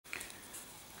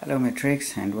Hello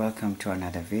Matrix, and welcome to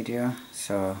another video.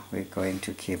 So we're going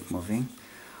to keep moving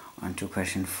on to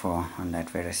question 4 on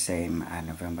that very same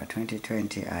November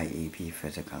 2020 IEB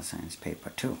Physical Science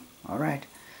paper 2. Alright,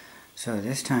 so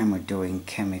this time we're doing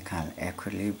chemical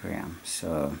equilibrium.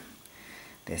 So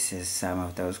this is some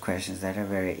of those questions that are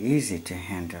very easy to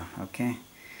handle. Okay,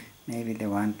 maybe the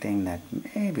one thing that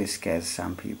maybe scares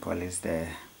some people is the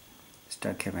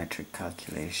stoichiometric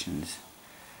calculations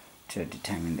to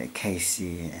determine the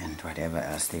Kc and whatever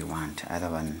else they want.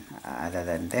 Other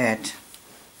than that,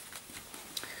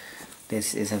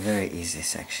 this is a very easy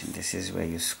section. This is where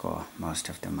you score most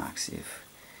of the marks if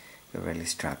you really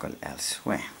struggle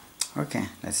elsewhere. Okay,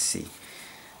 let's see.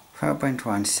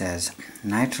 4.1 says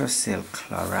nitrosyl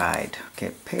chloride.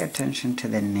 Okay, pay attention to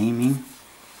the naming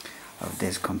of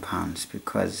these compounds,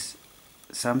 because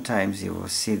sometimes you will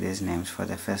see these names for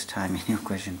the first time in your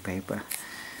question paper.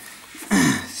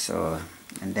 So,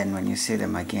 and then when you see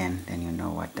them again, then you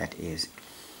know what that is.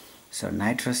 So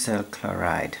nitrosyl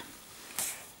chloride,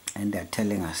 and they're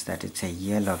telling us that it's a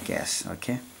yellow gas,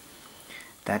 okay,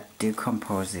 that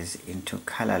decomposes into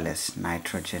colorless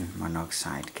nitrogen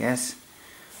monoxide gas,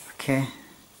 okay,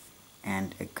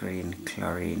 and a green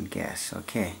chlorine gas,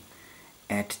 okay,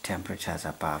 at temperatures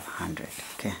above 100.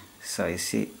 Okay, so you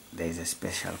see there's a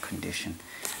special condition.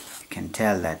 You can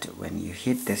tell that when you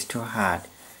hit this too hard,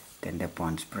 then the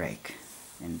bonds break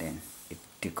and then it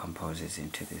decomposes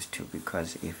into these two,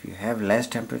 because if you have less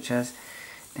temperatures,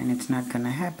 then it's not going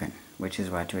to happen, which is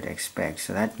what you would expect.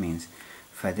 So that means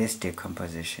for this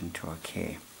decomposition to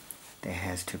occur, there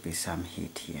has to be some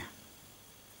heat here.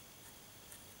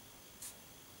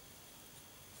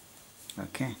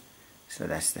 Okay, so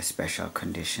that's the special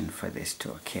condition for this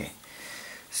to occur.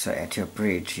 So at your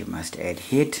bridge you must add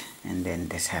heat and then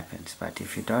this happens. But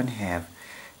if you don't have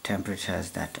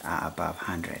temperatures that are above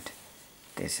 100,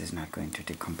 this is not going to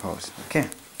decompose. Okay,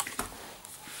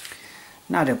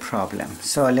 not a problem.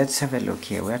 So let's have a look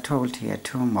here. We're told here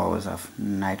 2 moles of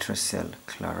nitrosyl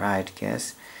chloride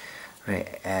gas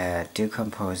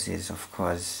decomposes, of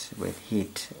course, with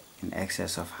heat in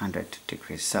excess of 100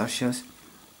 degrees Celsius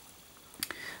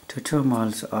to 2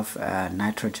 moles of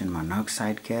nitrogen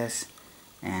monoxide gas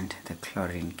and the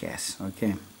chlorine gas.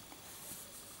 Okay,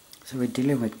 so we're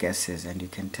dealing with gases, and you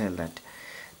can tell that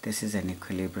this is an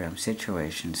equilibrium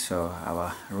situation, so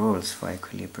our rules for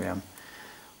equilibrium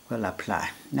will apply.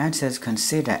 Now it says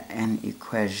consider an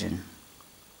equation,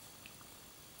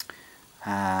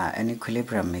 an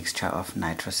equilibrium mixture of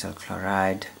nitrosyl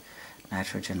chloride,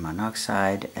 nitrogen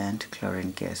monoxide and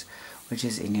chlorine gas, which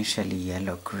is initially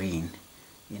yellow-green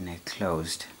in a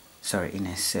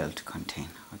sealed container.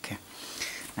 Okay,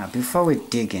 now before we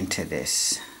dig into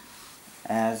this,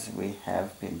 as we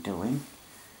have been doing,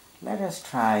 let us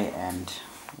try and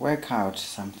work out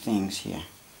some things here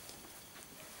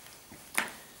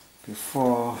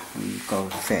before we go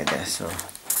further. So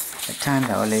at times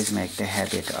I always make the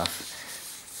habit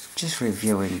of just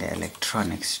reviewing the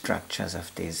electronic structures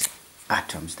of these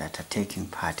atoms that are taking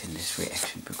part in this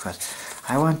reaction, because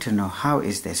I want to know how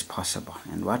is this possible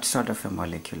and what sort of a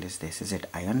molecule is this. Is it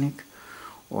ionic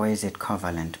or is it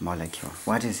covalent molecule?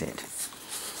 What is it?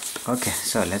 Okay,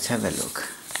 so let's have a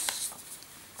look.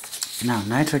 Now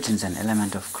nitrogen is an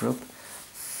element of group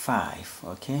 5.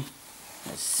 Okay,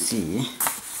 let's see.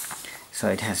 So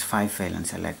it has 5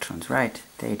 valence electrons, right?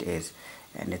 There it is,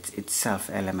 and it's itself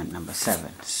element number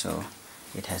 7, so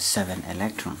it has 7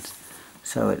 electrons.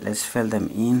 So let's fill them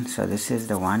in. So this is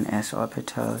the 1s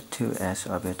orbital, 2s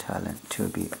orbital, and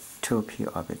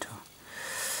 2p orbital.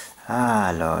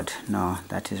 Ah, Lord, no,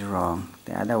 that is wrong.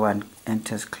 The other one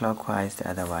enters clockwise, the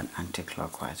other one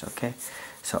anti-clockwise. Okay,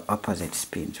 so opposite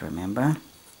spins, remember?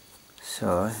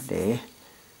 So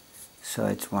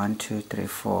it's 1, 2, 3,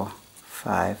 4,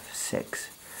 5, 6,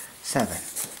 7.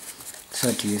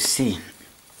 So do you see?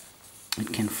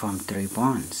 It can form 3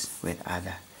 bonds with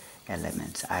other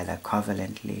elements, either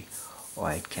covalently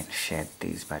or it can shed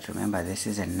these. But remember, this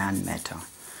is a non-metal,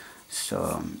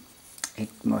 so it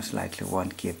most likely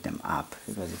won't give them up,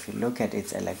 because if you look at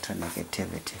its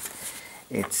electronegativity,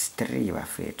 it's 3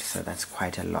 of it, so that's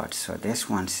quite a lot. So this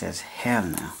one says, hell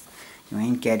no, you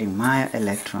ain't getting my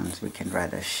electrons, we can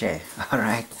rather share.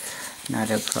 Alright, not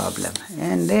a problem.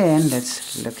 And then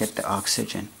let's look at the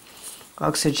oxygen.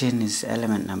 Oxygen is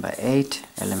element number 8,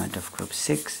 element of group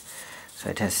 6, so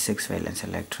it has 6 valence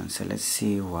electrons. So let's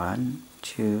see, 1,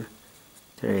 2,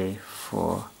 3,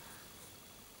 4,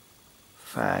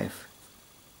 5,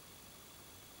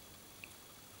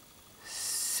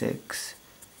 6,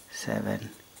 7,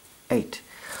 8.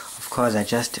 Of course, I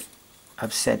just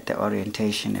upset the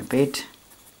orientation a bit.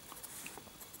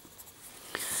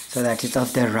 so that it's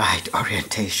of the right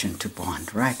orientation to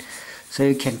bond, right? So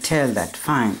you can tell that,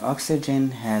 fine,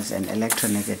 oxygen has an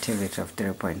electronegativity of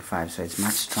 3.5, so it's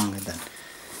much stronger than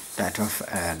that of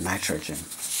nitrogen.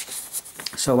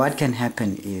 So what can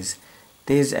happen is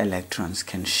these electrons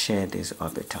can share these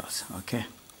orbitals, okay?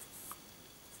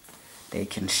 They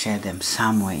can share them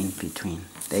somewhere in between.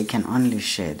 They can only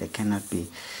share, they cannot be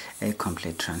a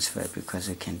complete transfer, because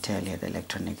you can tell here the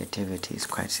electronegativity is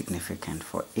quite significant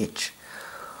for each.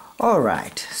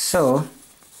 Alright, so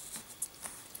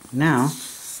now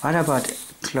what about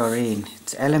chlorine?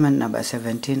 It's element number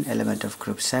 17, element of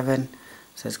group 7.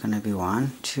 So it's going to be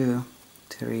 1, 2,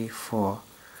 3, 4,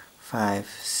 5,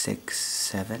 6,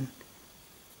 7,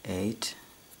 8,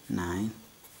 9,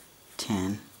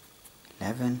 10,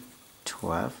 11,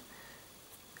 12,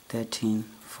 13,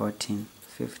 14,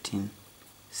 15,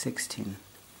 16,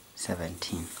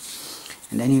 17.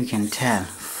 And then you can tell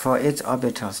for its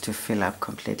orbitals to fill up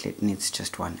completely, it needs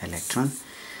just 1 electron.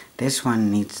 This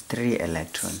one needs 3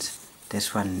 electrons.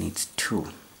 This one needs 2.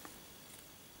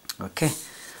 Okay,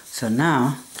 so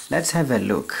now let's have a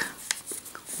look.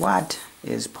 What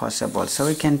is possible? So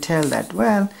we can tell that,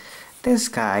 well, this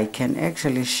guy can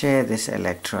actually share this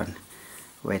electron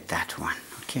with that one.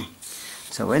 Okay,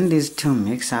 so when these two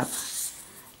mix up,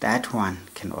 that one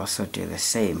can also do the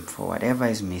same for whatever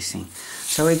is missing.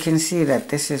 So we can see that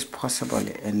this is possible,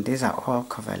 and these are all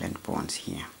covalent bonds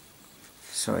here.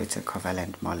 So it's a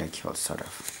covalent molecule, sort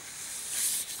of.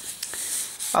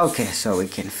 Okay, so we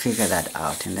can figure that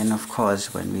out. And then of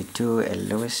course when we do a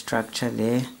Lewis structure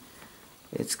there,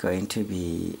 it's going to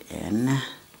be NO.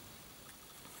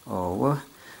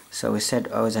 So we said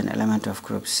O is an element of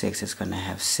group 6. It's going to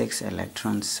have 6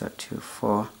 electrons, so 2,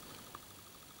 4.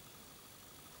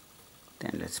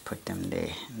 Then let's put them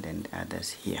there, and then the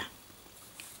others here.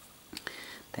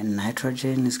 Then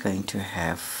nitrogen is going to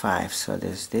have 5, so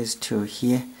there's these 2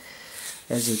 here.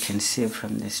 As you can see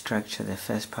from the structure, the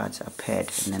first parts are paired,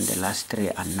 and then the last 3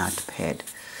 are not paired.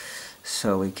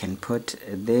 So we can put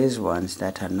these ones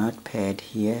that are not paired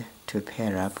here to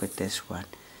pair up with this one.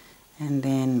 And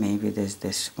then maybe there's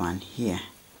this one here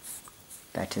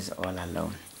that is all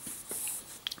alone.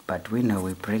 But we know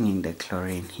we're bringing the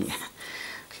chlorine here.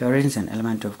 Chlorine is an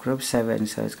element of group 7,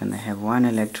 so it's going to have 1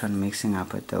 electron mixing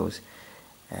up with those.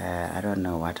 I don't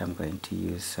know what I'm going to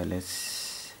use, so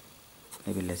let's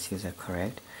use a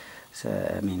correct. So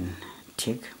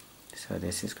tick. So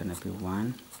this is going to be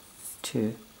 1,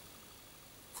 2,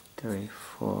 3,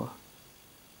 4,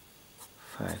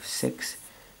 5, 6.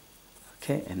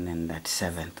 Okay, and then that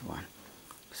 7th one.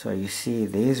 So you see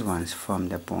these ones form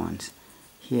the bonds.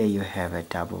 Here you have a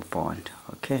double bond.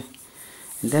 Okay.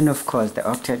 And then of course the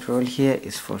octet rule here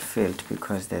is fulfilled,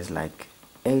 because there's like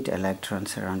 8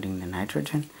 electrons surrounding the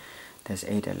nitrogen, there's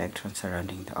 8 electrons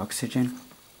surrounding the oxygen,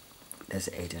 there's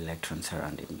 8 electrons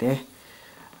surrounding the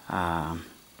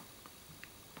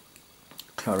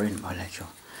chlorine molecule.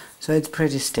 So it's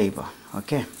pretty stable.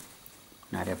 Okay,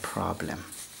 not a problem,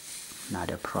 not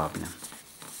a problem.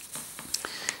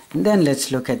 And then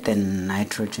let's look at the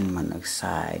nitrogen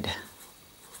monoxide.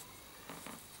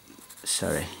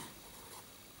 Sorry.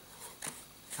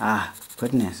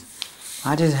 Goodness,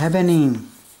 what is happening?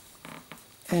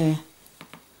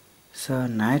 So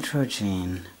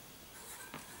nitrogen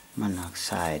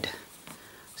monoxide.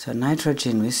 So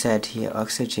nitrogen, we said here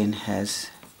oxygen has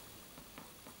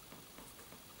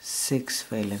 6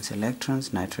 valence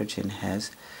electrons, nitrogen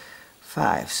has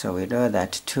 5. So we know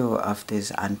that 2 of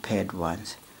these unpaired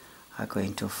ones are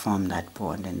going to form that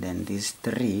bond, and then these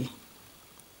 3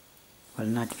 will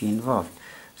not be involved.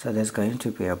 So there's going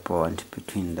to be a bond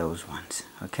between those ones.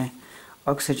 Okay,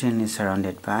 oxygen is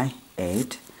surrounded by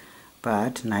 8,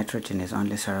 but nitrogen is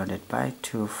only surrounded by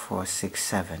 2, 4, 6,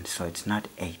 7, so it's not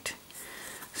 8.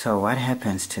 So what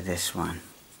happens to this one?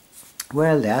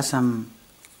 Well, there are some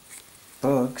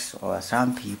books or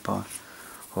some people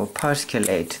who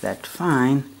postulate that,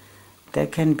 fine, there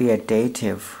can be a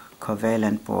dative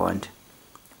covalent bond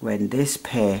when this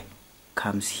pair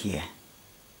comes here.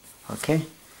 Okay,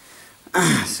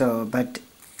 so but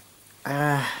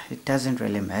it doesn't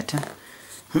really matter.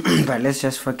 But let's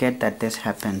just forget that this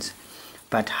happens.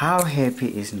 But how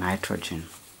happy is nitrogen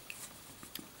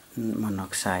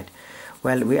monoxide?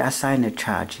 Well, we assign a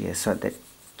charge here, so that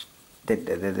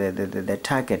the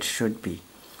target should be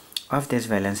of these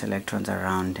valence electrons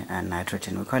around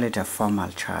nitrogen. We call it a formal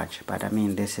charge, but I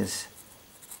mean, this is,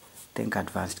 I think,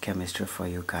 advanced chemistry for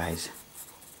you guys.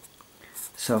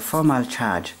 So formal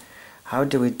charge, how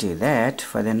do we do that?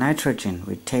 For the nitrogen,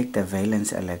 we take the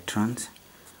valence electrons,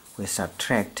 we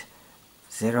subtract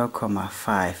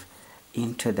 0.5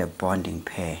 into the bonding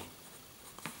pair.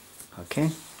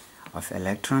 Okay, of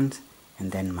electrons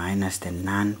and then minus the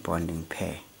non-bonding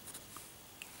pair.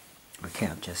 Okay,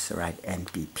 I'll just write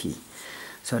NBP.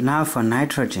 So now for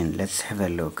nitrogen, let's have a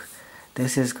look.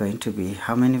 This is going to be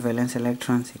how many valence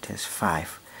electrons? It has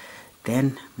 5.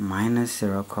 Then minus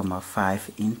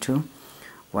 0.5 into,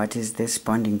 what is this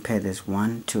bonding pair? There's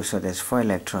 1, 2, so there's 4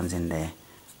 electrons in there.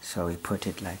 So we put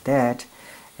it like that.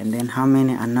 And then how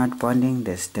many are not bonding?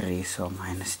 There's 3, so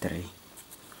minus 3.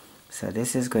 So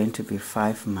this is going to be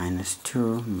 5 minus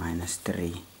 2 minus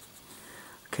 3.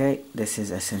 Okay, this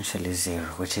is essentially 0,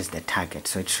 which is the target.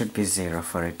 So it should be 0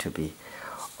 for it to be.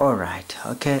 Alright,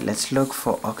 okay, let's look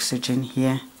for oxygen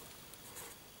here.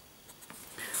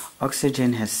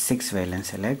 Oxygen has 6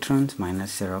 valence electrons,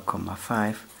 minus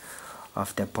 0.5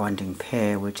 of the bonding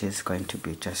pair, which is going to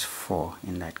be just 4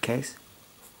 in that case.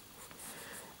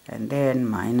 And then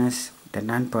minus the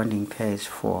non-bonding pair is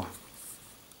 4.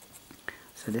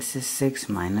 So this is 6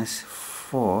 minus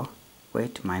 4,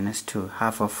 minus 2.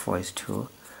 Half of 4 is 2,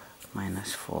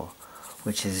 minus 4,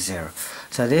 which is 0.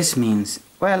 So this means,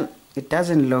 well, it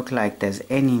doesn't look like there's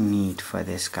any need for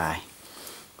this guy,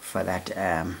 for that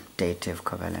dative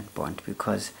covalent bond,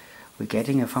 because we're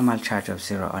getting a formal charge of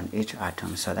 0 on each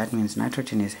atom. So that means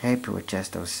nitrogen is happy with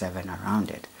just those 7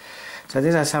 around it. So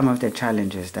these are some of the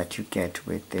challenges that you get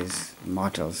with these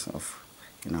models of,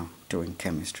 doing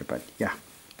chemistry. But yeah,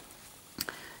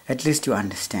 at least you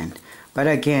understand. But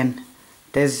again,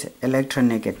 there's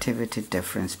electronegativity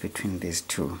difference between these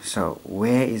two. So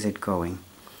where is it going?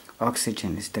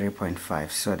 Oxygen is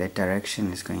 3.5, so the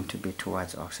direction is going to be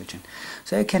towards oxygen.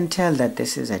 So you can tell that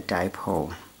this is a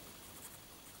dipole.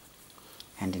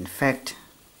 And in fact,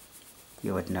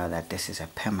 you would know that this is a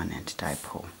permanent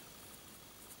dipole.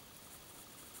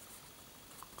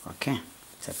 Okay,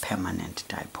 it's a permanent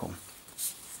dipole.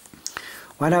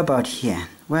 What about here?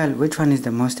 Well, which one is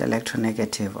the most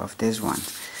electronegative of these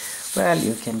ones? Well,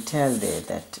 you can tell there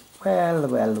that,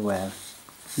 well,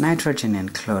 nitrogen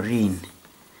and chlorine,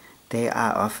 they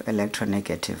are of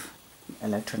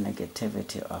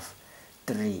electronegativity of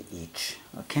 3 each,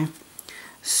 okay?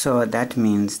 So that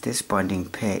means this bonding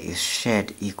pair is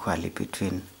shared equally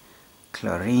between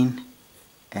chlorine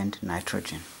and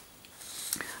nitrogen.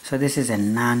 So this is a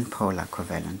non-polar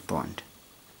covalent bond,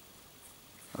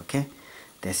 okay?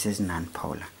 This is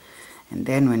non-polar. And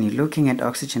then when you're looking at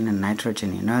oxygen and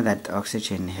nitrogen, you know that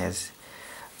oxygen has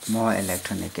more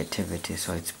electronegativity,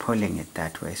 so it's pulling it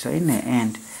that way. So in the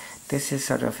end, this is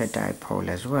sort of a dipole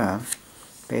as well,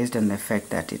 based on the fact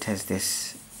that it has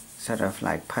this sort of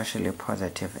like partially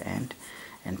positive end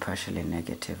and partially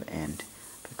negative end,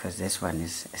 because this one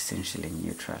is essentially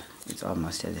neutral. It's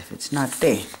almost as if it's not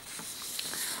there.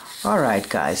 Alright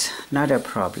guys, not a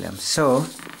problem. So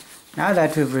now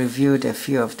that we've reviewed a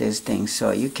few of these things,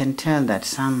 so you can tell that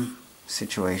some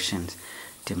situations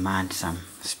demand some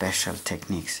special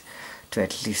techniques to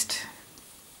at least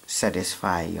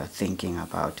satisfy your thinking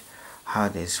about how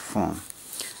these form.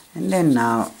 And then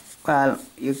now, well,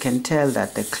 you can tell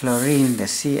that the chlorine, the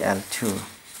Cl2,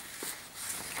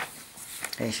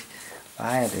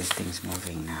 why are these things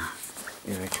moving now?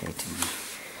 Irritating me.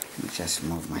 Let me just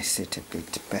move my seat a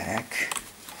bit back.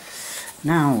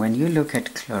 Now, when you look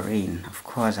at chlorine, of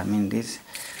course, this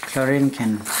chlorine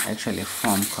can actually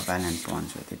form covalent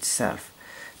bonds with itself,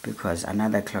 because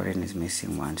another chlorine is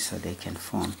missing one, so they can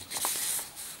form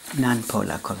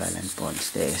non-polar covalent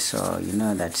bonds there. So you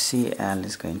know that Cl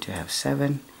is going to have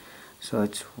 7, so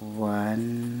it's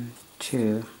 1,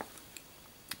 2,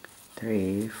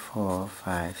 3, 4,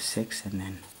 5, 6, and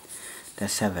then the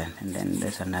 7, and then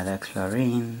there's another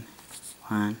chlorine,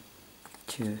 1,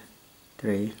 2,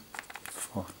 3,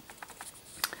 4.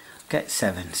 Okay,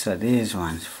 7. So these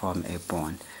ones form a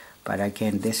bond, but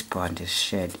again this bond is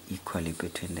shared equally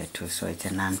between the two, so it's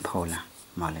a non-polar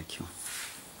molecule.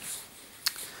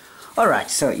 Alright,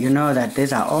 so you know that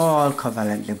these are all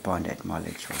covalently bonded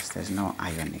molecules. There's no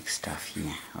ionic stuff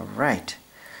here. Alright,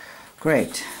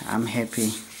 great. I'm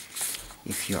happy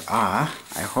if you are.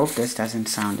 I hope this doesn't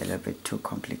sound a little bit too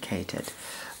complicated,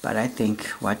 but I think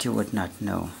what you would not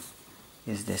know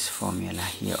is this formula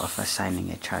here of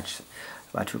assigning a charge,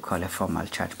 what we call a formal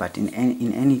charge. But in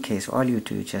any case, all you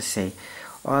do is just say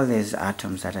all these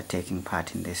atoms that are taking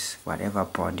part in this whatever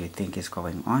bond you think is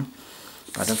going on.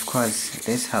 But of course,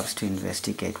 this helps to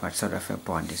investigate what sort of a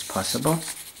bond is possible.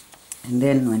 And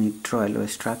then when you draw a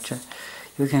Lewis structure,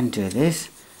 you can do this,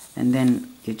 and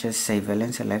then you just say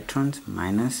valence electrons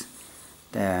minus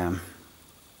the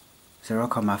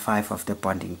 0.5 of the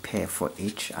bonding pair for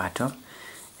each atom,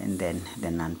 and then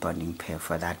the non-bonding pair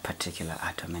for that particular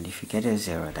atom. And if you get a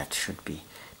 0, that should be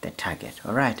the target.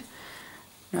 Alright,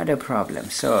 Not a problem.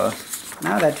 So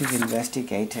now that we've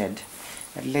investigated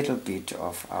a little bit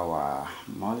of our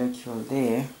molecule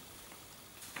there,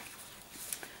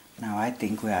 now I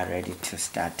think we are ready to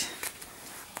start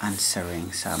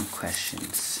answering some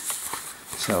questions.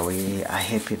 So we are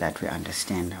happy that we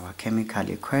understand our chemical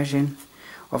equation.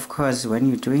 Of course, when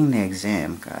you're doing the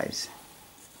exam, guys,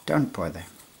 don't bother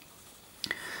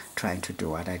trying to do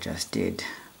what I just did.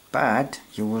 But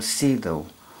you will see though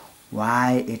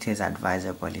why it is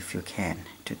advisable, if you can,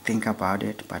 to think about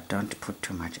it, but don't put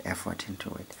too much effort into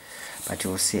it. But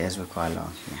you will see as we go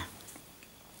along here.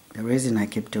 The reason I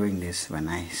keep doing this, when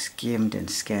I skimmed and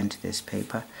scanned this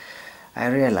paper, I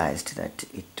realized that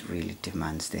it really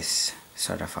demands this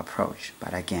sort of approach.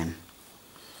 But again,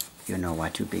 you know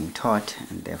what you're being taught,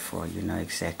 and therefore you know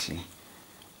exactly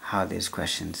how these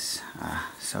questions are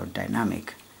so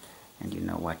dynamic, and you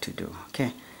know what to do.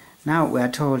 Okay, now we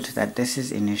are told that this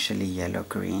is initially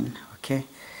yellow-green, okay,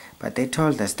 but they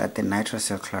told us that the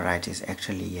nitrosyl chloride is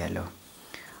actually yellow.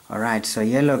 Alright, so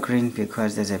yellow-green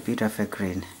because there's a bit of a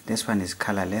green. This one is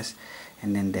colorless,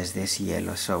 and then there's this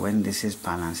yellow. So when this is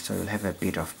balanced, so you'll have a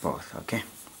bit of both, okay?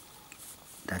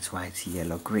 That's why it's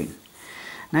yellow-green.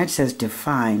 Now it says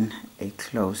define a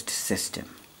closed system.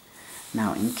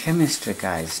 Now in chemistry,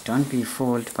 guys, don't be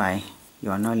fooled by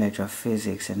your knowledge of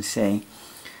physics and say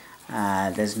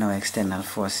there's no external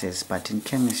forces. But in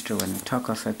chemistry, when we talk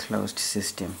of a closed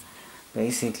system,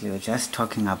 basically we're just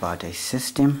talking about a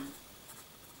system.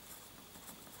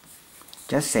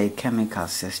 Just say chemical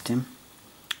system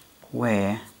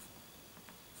where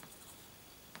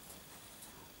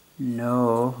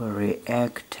no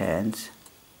reactants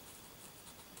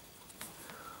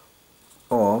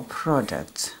or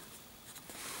products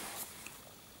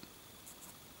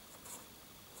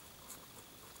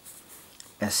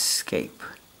escape.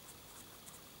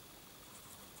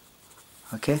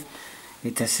 Okay,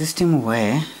 it's a system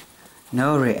where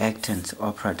no reactants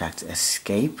or products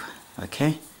escape,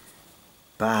 okay,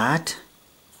 but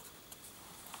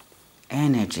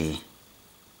energy,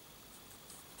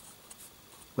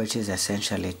 which is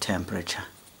essentially temperature,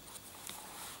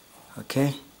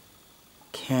 okay,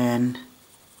 can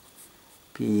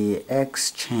be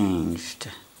exchanged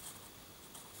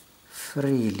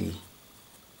freely.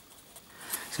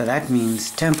 So that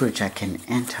means temperature can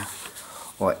enter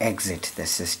or exit the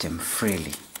system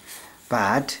freely,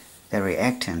 but the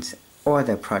reactants or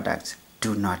the products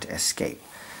do not escape.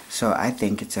 So I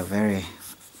think it's a very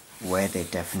worthy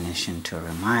definition to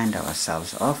remind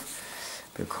ourselves of,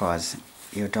 because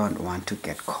you don't want to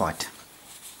get caught.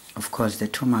 Of course, the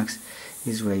 2 marks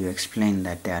is where you explain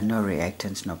that there are no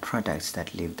reactants, no products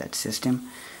that leave that system,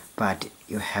 but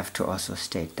you have to also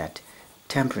state that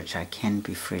temperature can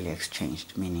be freely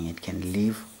exchanged, meaning it can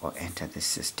leave or enter the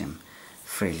system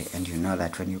freely. And you know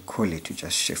that when you cool it, you're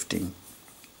just shifting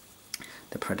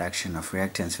the production of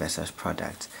reactants versus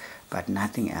products, but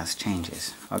nothing else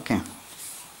changes. Okay,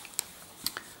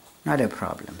 not a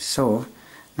problem. So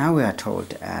now we are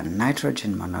told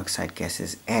nitrogen monoxide gas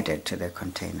is added to the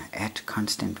container at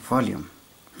constant volume.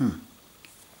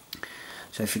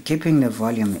 So if you're keeping the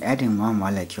volume, adding more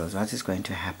molecules, what is going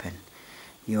to happen?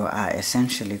 You are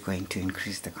essentially going to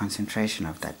increase the concentration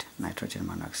of that nitrogen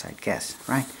monoxide gas,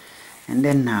 right? And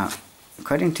then now,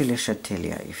 according to Le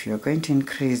Chatelier, if you're going to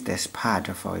increase this part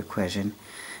of our equation,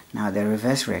 now the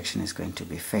reverse reaction is going to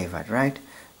be favored, right?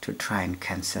 To try and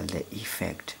cancel the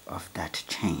effect of that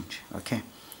change, okay?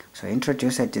 So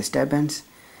introduce a disturbance,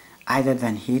 either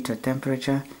than heat or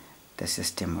temperature, the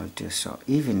system will do so.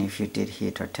 Even if you did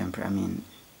heat or temperature,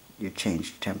 you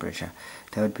changed temperature,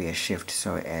 there would be a shift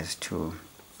so as to,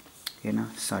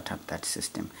 sort up that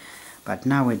system. But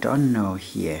now we don't know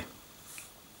here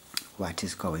what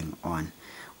is going on,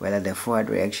 whether the forward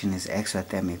reaction is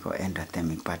exothermic or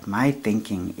endothermic. But my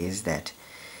thinking is that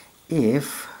if,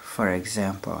 for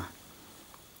example,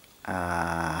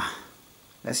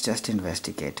 let's just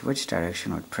investigate which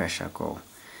direction would pressure go.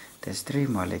 There's 3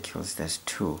 molecules, there's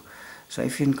 2. So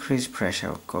if you increase pressure,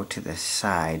 it will go to the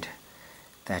side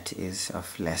that is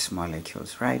of less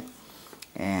molecules, right?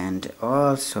 And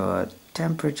also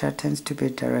temperature tends to be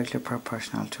directly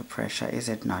proportional to pressure, is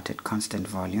it not, at constant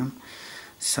volume?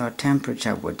 So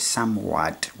temperature would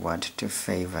somewhat want to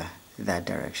favor that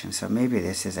direction. So maybe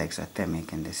this is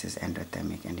exothermic and this is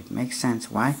endothermic, and it makes sense.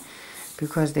 Why?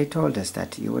 Because they told us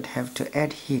that you would have to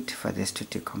add heat for this to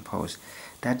decompose.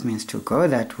 That means to go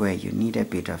that way you need a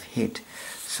bit of heat.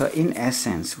 So in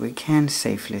essence, we can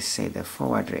safely say the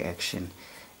forward reaction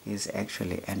is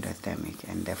actually endothermic,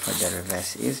 and therefore the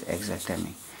reverse is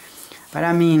exothermic. But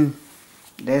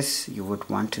this you would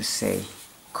want to say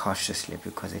cautiously,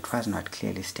 because it was not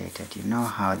clearly stated. You know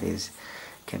how these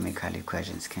chemical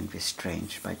equations can be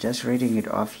strange. But just reading it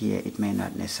off here, it may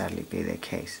not necessarily be the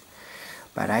case.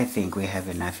 But I think we have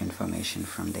enough information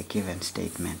from the given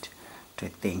statement to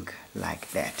think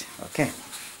like that. Okay.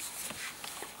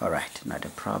 Alright, not a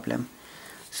problem.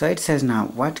 So it says now,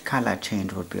 what color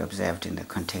change would be observed in the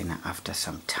container after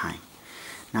some time?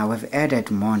 Now we've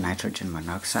added more nitrogen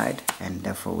monoxide, and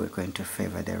therefore we're going to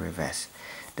favor the reverse.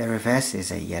 The reverse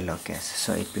is a yellow gas,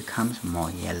 so it becomes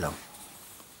more yellow.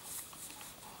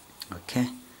 Okay,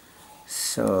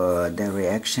 so the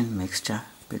reaction mixture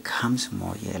becomes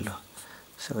more yellow.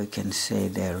 So we can say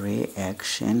the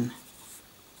reaction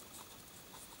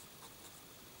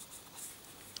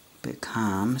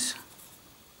becomes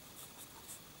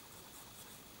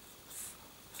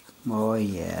more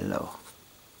yellow.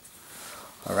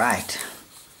 Alright,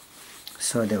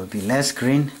 so there will be less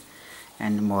green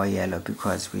and more yellow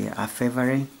because we are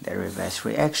favoring the reverse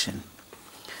reaction.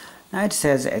 Now it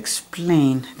says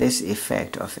explain this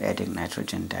effect of adding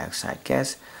nitrogen dioxide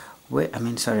gas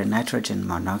nitrogen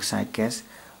monoxide gas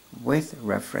with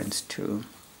reference to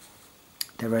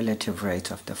the relative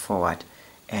rates of the forward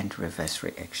and reverse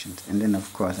reactions. And then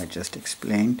of course I just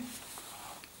explained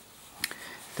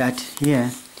that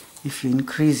here, if you're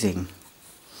increasing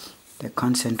the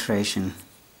concentration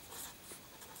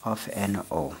of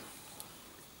NO,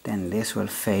 then this will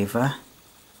favor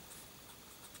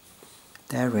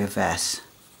the reverse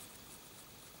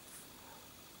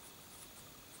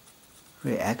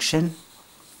reaction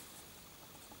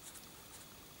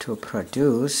to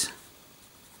produce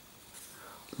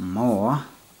more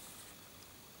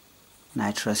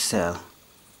nitrosyl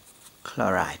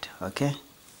chloride, okay,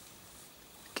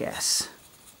 gas.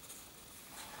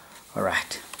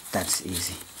 Alright, that's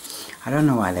easy. I don't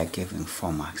know why they're giving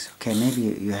 4 marks. Okay, maybe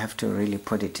you have to really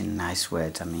put it in nice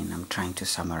words. I'm trying to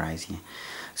summarize here.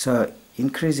 So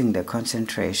increasing the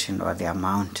concentration or the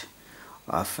amount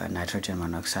of nitrogen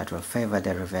monoxide will favor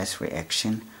the reverse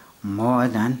reaction more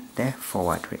than the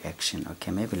forward reaction.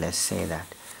 Okay, maybe let's say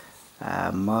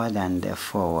that more than the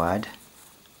forward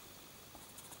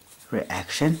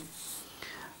reaction,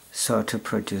 so to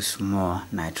produce more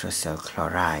nitrosyl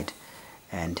chloride,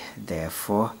 and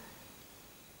therefore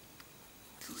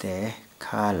the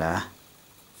color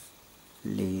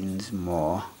leans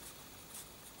more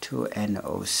to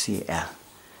NOCl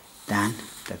than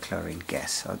the chlorine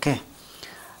gas. Okay,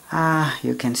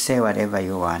 you can say whatever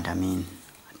you want. I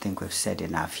think we've said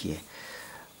enough here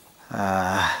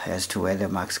as to where the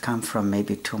marks come from.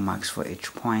 Maybe 2 marks for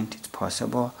each point, it's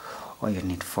possible, or you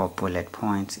need 4 bullet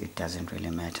points. It doesn't really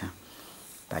matter,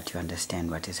 but you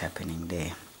understand what is happening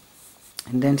there.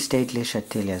 And then state Le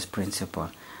Chatelier's principle.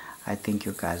 I think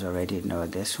you guys already know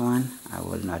this one. I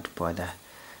will not bother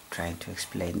trying to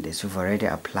explain this. We've already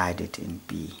applied it in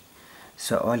B.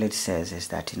 So all it says is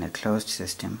that in a closed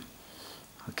system,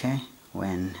 okay,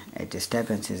 when a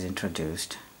disturbance is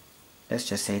introduced, let's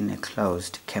just say in a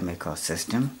closed chemical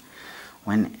system,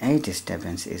 when a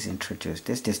disturbance is introduced,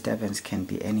 this disturbance can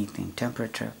be anything: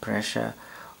 temperature, pressure,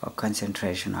 or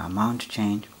concentration or amount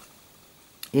change.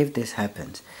 If this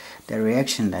happens, the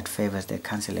reaction that favors the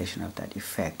cancellation of that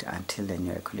effect until the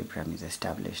new equilibrium is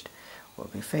established will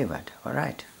be favored.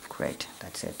 Alright, great,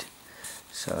 that's it.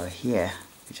 So here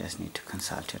you just need to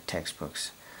consult your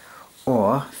textbooks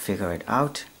or figure it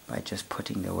out by just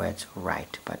putting the words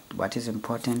right. But what is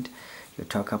important, you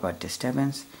talk about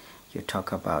disturbance, you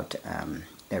talk about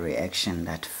the reaction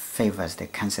that favors the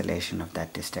cancellation of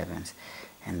that disturbance,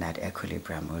 and that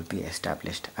equilibrium will be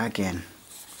established again.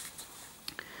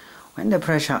 When the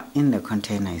pressure in the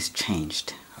container is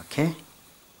changed, okay,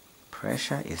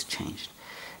 pressure is changed,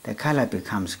 the color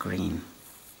becomes green.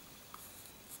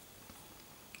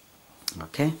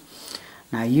 Okay,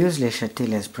 now use Le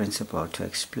Chatelier's principle to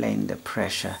explain the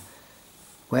pressure,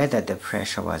 whether the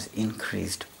pressure was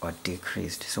increased or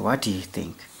decreased. So what do you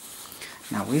think?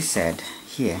 Now we said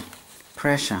here,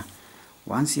 pressure,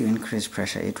 once you increase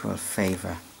pressure, it will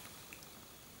favor,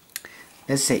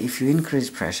 let's say if you increase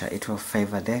pressure, it will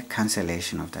favor the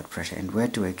cancellation of that pressure. And where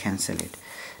do we cancel it?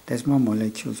 There's more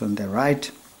molecules on the right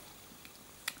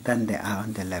than there are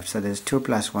on the left. So there's 2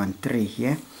 plus 1, 3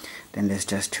 here, then there's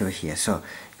just 2 here. So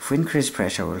if we increase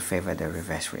pressure, we'll favor the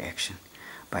reverse reaction.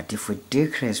 But if we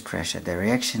decrease pressure, the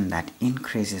reaction that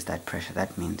increases that pressure,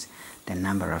 that means the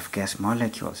number of gas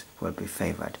molecules will be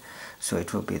favored. So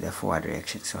it will be the forward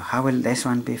reaction. So how will this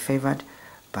one be favored?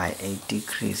 By a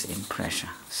decrease in pressure.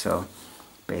 So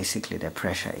basically the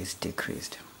pressure is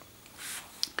decreased.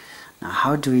 Now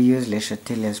how do we use Le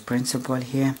Chatelier's principle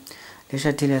here? Le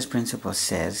Chatelier's principle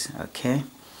says, okay,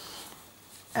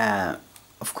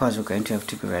 of course we're going to have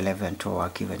to be relevant to our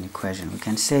given equation. We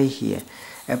can say here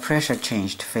a pressure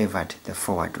change favored the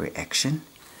forward reaction,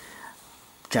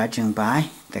 judging by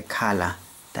the color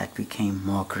that became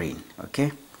more green.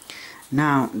 Okay,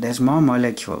 now there's more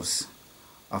molecules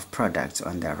of products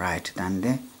on the right than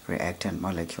the reactant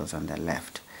molecules on the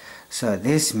left. So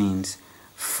this means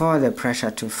for the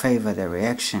pressure to favor the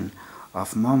reaction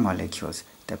of more molecules,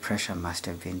 the pressure must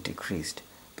have been decreased,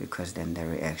 because then the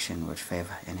reaction would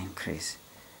favor an increase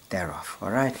thereof.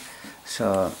 Alright,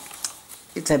 so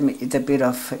it's a bit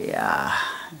of, yeah,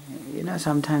 you know,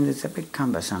 sometimes it's a bit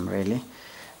cumbersome really,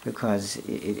 because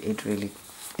it really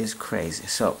is crazy.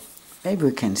 So maybe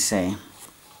we can say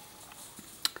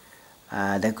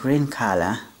the green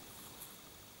color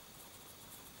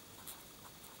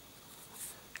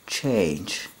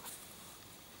change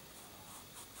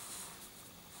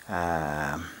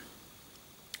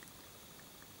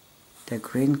the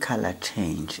green color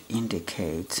change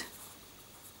indicates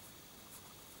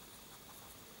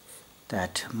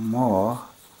that more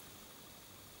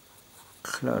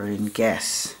chlorine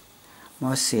gas,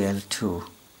 more Cl2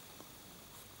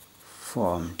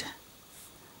 formed,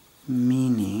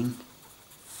 meaning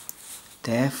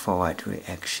their forward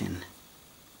reaction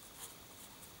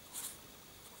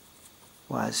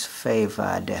was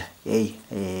favored.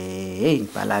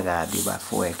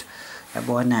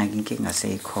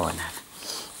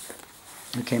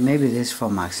 Okay, maybe this 4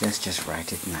 marks, let's just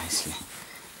write it nicely.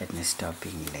 Let me stop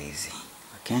being lazy,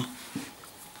 okay?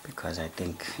 Because I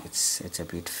think it's a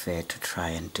bit fair to try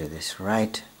and do this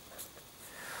right.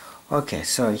 Okay,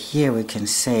 so here we can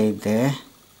say the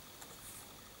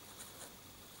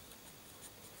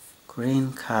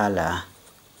green color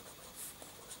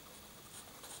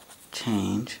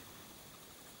change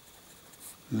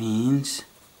means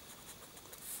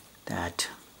that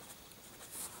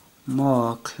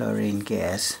more chlorine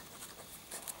gas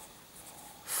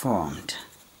formed,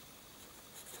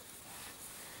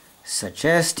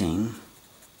 suggesting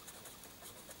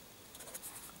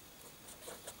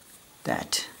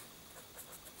that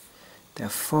the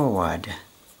forward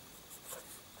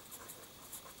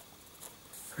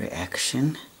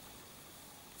reaction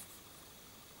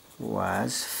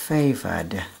was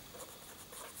favored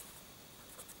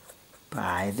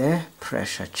by the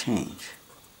pressure change.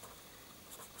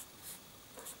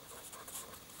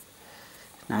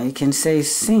 Now you can say,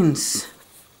 since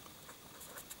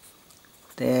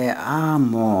there are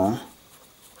more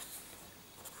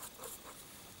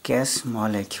gas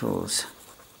molecules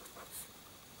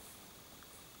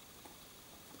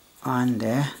on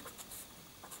the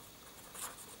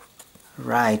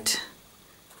right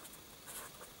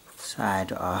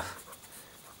side of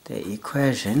the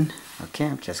equation, okay,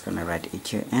 I'm just going to write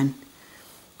EQN,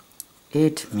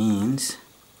 it means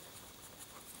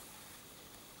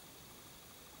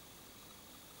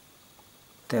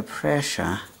the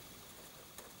pressure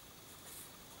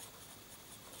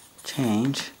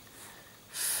change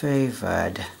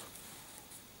favored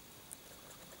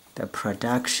the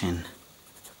production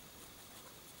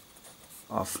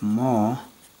of more,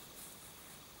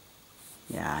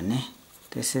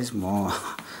 this is more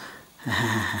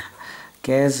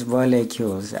gas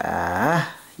molecules,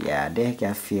 they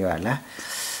can feel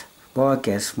more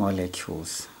gas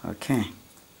molecules, okay.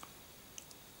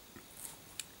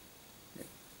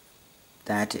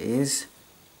 That is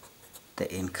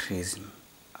the increase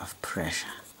of pressure.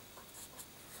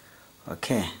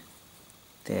 Okay,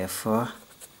 therefore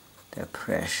the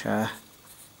pressure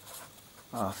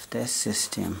of the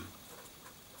system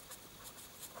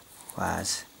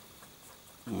was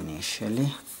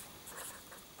initially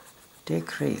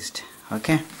decreased.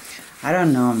 Okay, I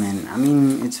don't know, man. I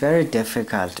mean, it's very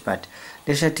difficult, but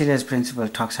Le Chatelier's principle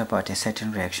talks about a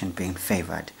certain reaction being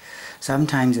favored.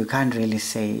 Sometimes you can't really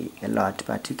say a lot,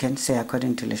 but you can say,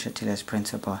 according to Le Chatelier's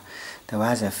principle, there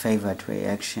was a favored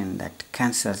reaction that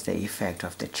cancels the effect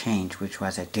of the change, which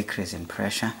was a decrease in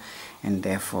pressure, and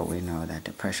therefore we know that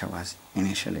the pressure was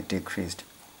initially decreased.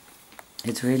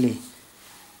 It's really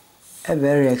a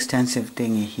very extensive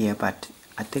thing here, but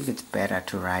I think it's better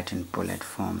to write in bullet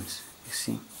forms, you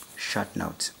see, short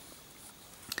notes.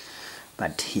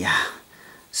 But yeah,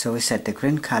 so we said the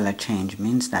green color change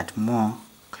means that more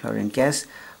chlorine gas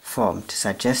formed,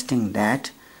 suggesting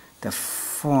that the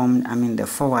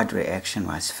forward reaction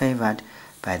was favored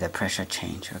by the pressure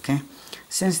change. Okay,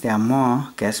 since there are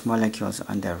more gas molecules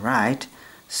on the right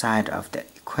side of the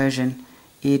equation,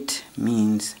 it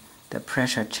means the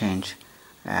pressure change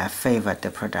favored the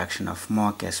production of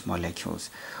more gas molecules,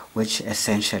 which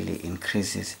essentially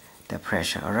increases the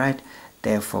pressure. All right,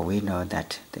 therefore we know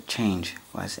that the change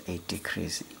was a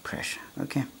decrease in pressure.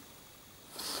 Okay,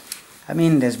 I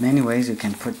mean, there's many ways you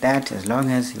can put that, as long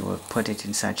as you will put it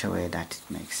in such a way that it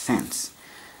makes sense.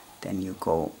 Then you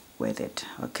go with it.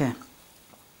 Okay.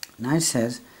 Now it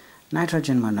says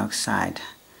nitrogen monoxide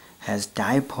has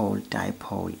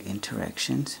dipole-dipole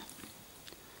interactions.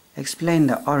 Explain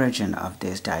the origin of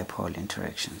these dipole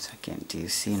interactions. Again, do you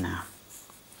see now?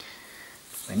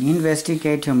 When you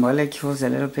investigate your molecules a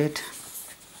little bit,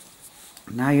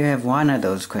 now you have one of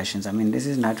those questions. I mean, this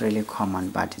is not really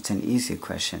common, but it's an easy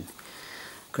question.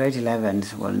 Grade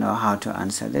 11s will know how to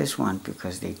answer this one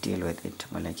because they deal with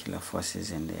intermolecular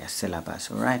forces in their syllabus,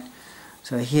 alright?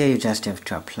 So here you just have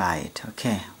to apply it.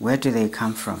 Okay, where do they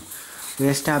come from? We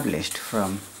established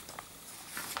from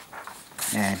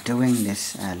doing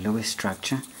this Lewis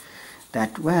structure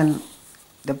that, well,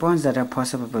 the bonds that are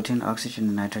possible between oxygen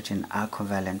and nitrogen are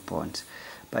covalent bonds.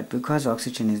 But because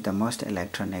oxygen is the most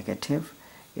electronegative,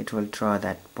 it will draw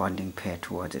that bonding pair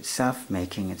towards itself,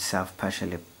 making itself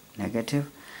partially negative,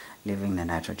 leaving the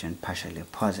nitrogen partially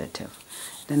positive.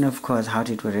 Then, of course, how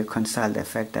did we reconcile the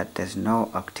fact that there's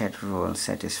no octet rule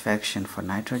satisfaction for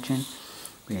nitrogen?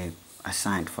 We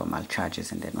assigned formal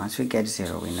charges, and then once we get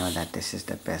 0, we know that this is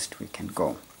the best we can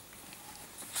go.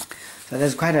 So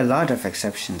there's quite a lot of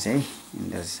exceptions in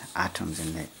those atoms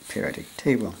in the periodic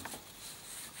table.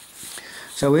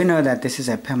 So we know that this is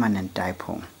a permanent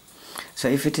dipole. So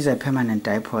if it is a permanent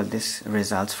dipole, this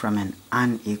results from an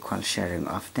unequal sharing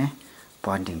of the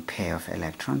bonding pair of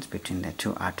electrons between the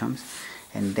two atoms,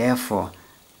 and therefore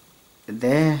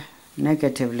the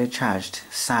negatively charged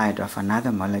side of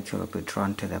another molecule will be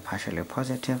drawn to the partially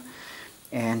positive,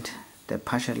 and the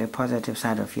partially positive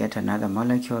side of yet another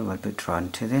molecule will be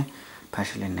drawn to the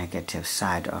partially negative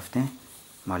side of the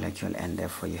molecule, and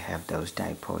therefore you have those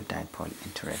dipole-dipole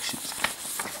interactions.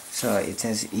 So it's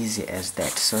as easy as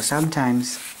that. So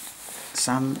sometimes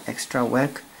some extra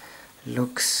work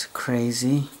looks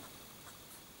crazy,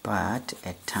 but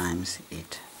at times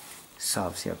it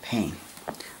solves your pain.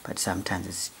 But sometimes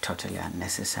it's totally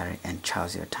unnecessary and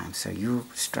chows your time. So you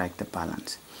strike the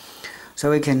balance. So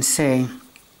we can say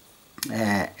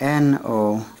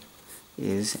NO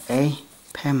is a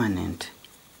permanent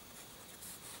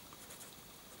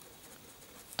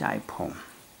dipole,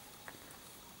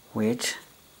 which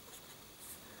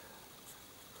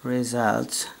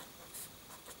results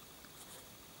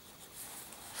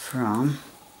from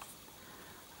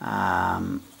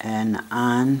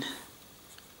an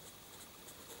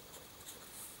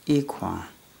unequal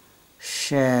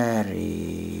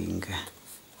sharing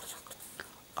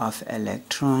of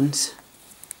electrons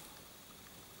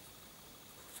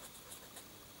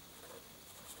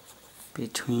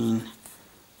between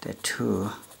the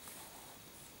two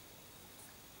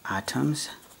atoms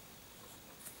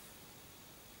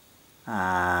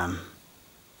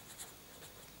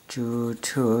due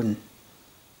to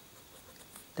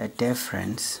the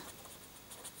difference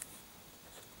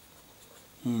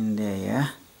in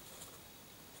their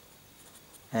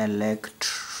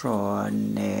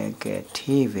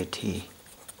electronegativity.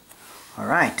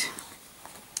 Alright,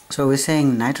 so we're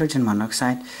saying nitrogen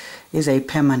monoxide is a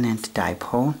permanent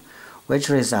dipole which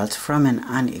results from an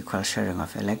unequal sharing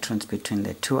of electrons between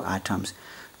the two atoms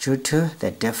due to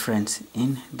the difference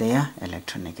in their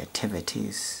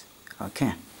electronegativities.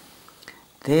 Okay,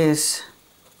 this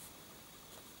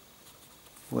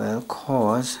will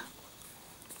cause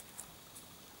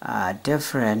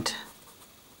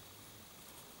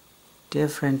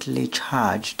differently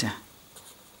charged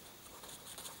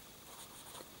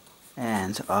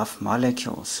ends of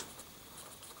molecules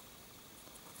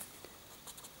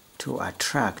to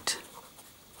attract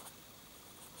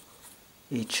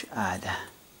each other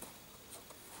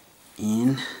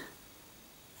in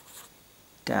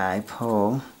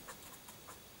dipole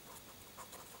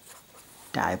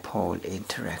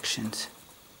interactions.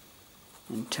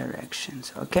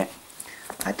 Okay,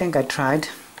 I think I tried.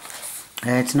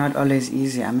 It's not always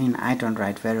easy. I mean, I don't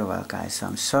write very well, guys, so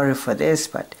I'm sorry for this,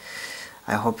 but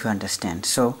I hope you understand.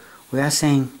 So we are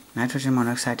saying nitrogen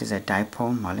monoxide is a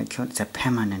dipole molecule. It's a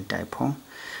permanent dipole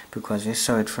because we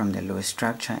saw it from the Lewis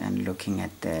structure and looking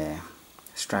at the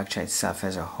structure itself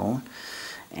as a whole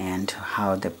and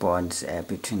how the bonds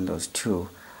between those two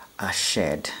are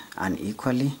shared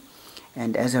unequally,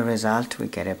 and as a result we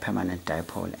get a permanent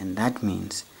dipole, and that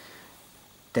means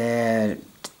the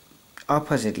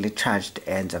oppositely charged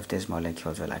ends of these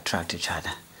molecules will attract each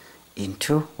other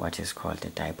into what is called the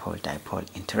dipole-dipole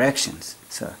interactions.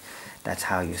 So that's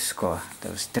how you score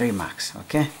those 3 marks.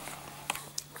 Okay,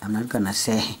 I'm not gonna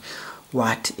say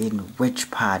what in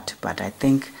which part, but I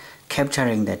think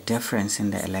capturing the difference in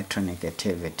the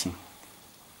electronegativity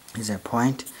is a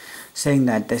point saying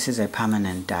that this is a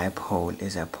permanent dipole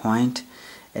is a point,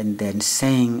 and then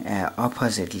saying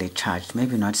oppositely charged,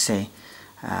 maybe not say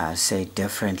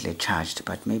differently charged,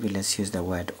 but maybe let's use the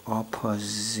word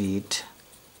oppositely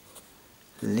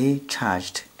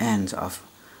charged ends of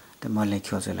the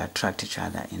molecules will attract each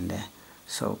other in the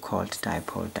so-called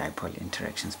dipole-dipole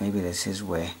interactions. Maybe this is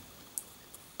where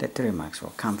the 3 marks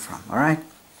will come from. All right,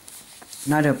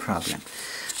 not a problem.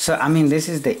 So I mean, this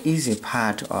is the easy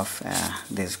part of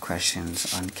these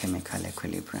questions on chemical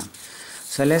equilibrium.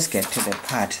 So let's get to the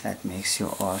part that makes you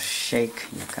all shake,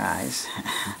 you guys,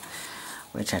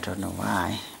 which I don't know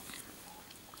why.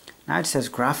 Now it says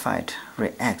graphite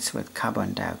reacts with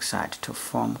carbon dioxide to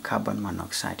form carbon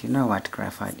monoxide. You know what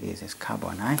graphite is? It's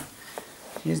carbon, right?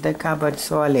 It's the carbon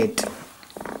solid.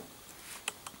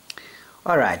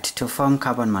 Alright, to form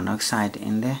carbon monoxide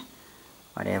in the,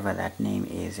 whatever that name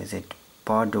is it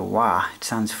boudoir? It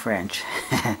sounds French.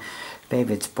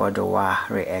 Maybe it's boudoir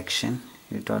reaction.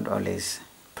 You don't always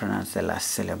pronounce the last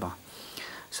syllable.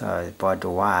 So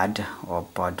boudoir or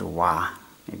boudoir.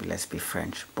 Maybe let's be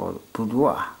French.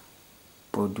 Boudoir.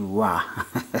 Boudoir.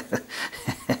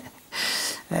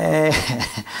 Hey,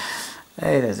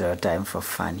 there's no time for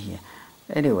fun here.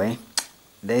 Anyway,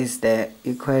 there's the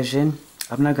equation.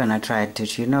 I'm not gonna try to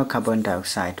teach you. Know carbon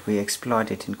dioxide, we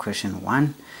explored it in question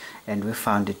 1 and we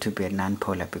found it to be a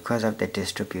nonpolar because of the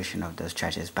distribution of those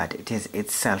charges, but it is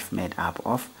itself made up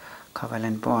of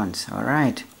covalent bonds. All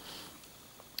right,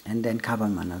 and then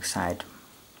carbon monoxide,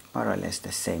 more or less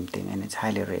the same thing, and it's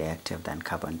highly reactive than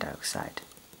carbon dioxide,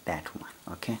 that one.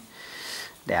 Okay,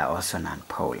 they are also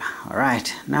nonpolar. All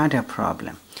right, not a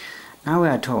problem. Now we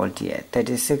are told here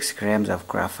 36 grams of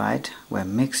graphite were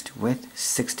mixed with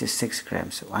 66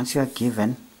 grams. Once you are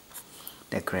given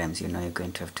the grams, you know you're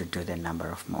going to have to do the number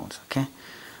of moles, okay,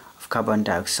 of carbon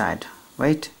dioxide.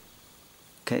 Wait,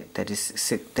 okay,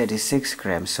 36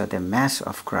 grams. So the mass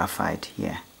of graphite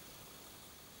here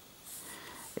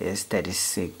is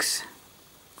 36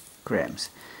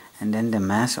 grams. And then the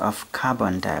mass of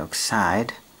carbon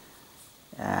dioxide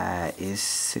is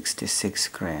 66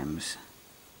 grams.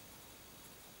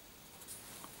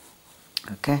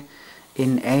 Okay,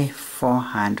 in a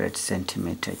 400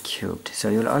 centimeter cubed. So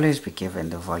you'll always be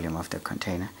given the volume of the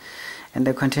container, and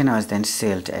the container was then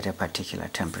sealed at a particular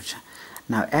temperature.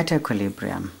 Now at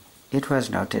equilibrium, it was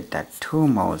noted that 2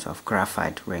 moles of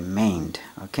graphite remained.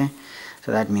 Okay,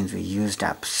 so that means we used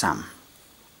up some,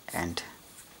 and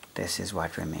this is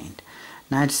what remained.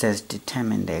 Now it says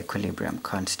determine the equilibrium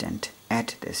constant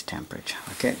at this temperature.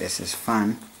 Okay, this is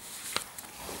fun.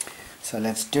 So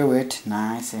let's do it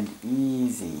nice and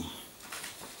easy.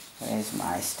 Where's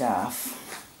my stuff?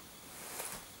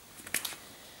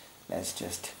 Let's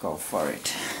just go for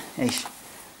it.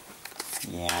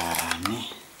 Yeah,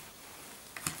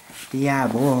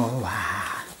 diabua.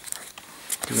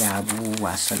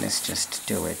 So let's just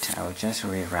do it. I'll just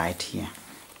rewrite here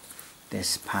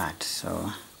this part.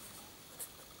 So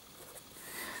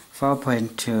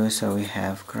 4.2. So we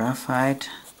have graphite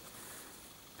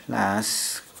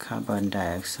plus carbon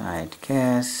dioxide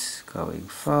gas going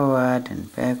forward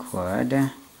and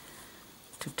backward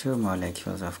to 2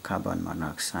 molecules of carbon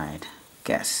monoxide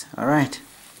gas. All right,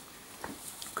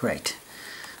 great.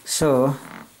 So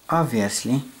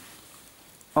obviously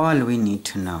all we need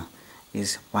to know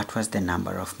is what was the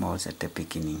number of moles at the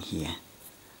beginning here.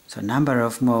 So number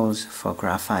of moles for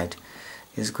graphite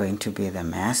is going to be the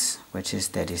mass, which is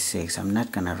 36. I'm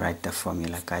not going to write the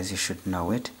formula, guys, you should know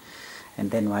it.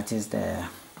 And then what is the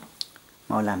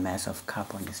molar mass of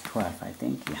carbon? Is 12, I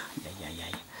think. Yeah.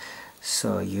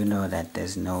 So you know that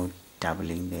there's no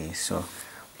doubling there. So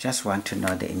just want to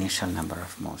know the initial number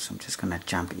of moles. So I'm just going to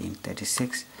jump in.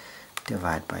 36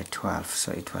 divided by 12.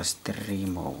 So it was 3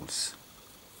 moles.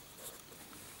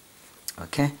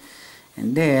 Okay.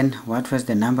 And then what was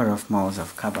the number of moles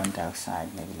of carbon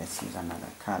dioxide? Maybe let's use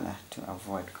another color to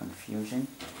avoid confusion.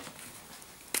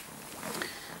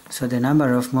 So the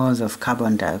number of moles of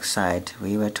carbon dioxide,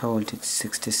 we were told it's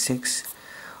 66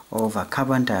 over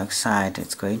carbon dioxide.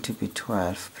 It's going to be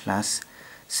 12 plus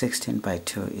 16 by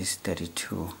 2 is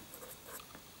 32.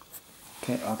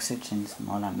 Okay, oxygen's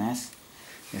molar mass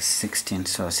is 16.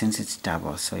 So since it's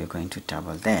double, so you're going to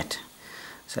double that.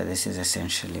 So this is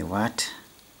essentially what?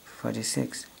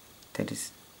 46. That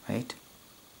is, right?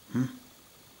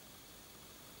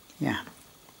 Yeah.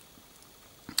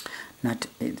 Not,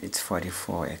 it's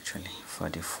 44 actually,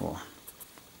 44.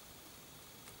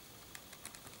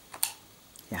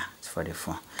 Yeah, it's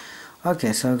 44.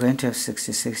 Okay, so we're going to have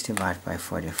 66 divided by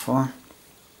 44,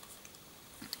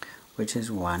 which is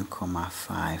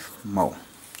 1,5 mole.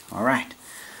 All right.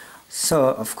 So So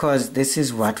of course this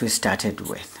is what we started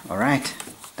with. All right,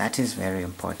 that is very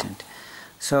important.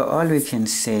 So all we can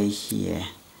say here,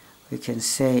 we can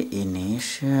say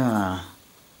initial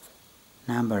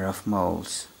number of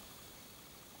moles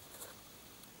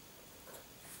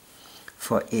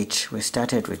for each. We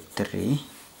started with 3,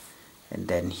 and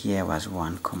then here was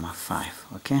 1,5.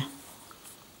 Okay,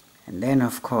 and then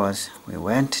of course we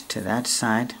went to that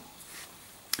side,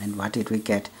 and what did we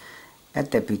get?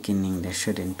 At the beginning there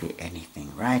shouldn't be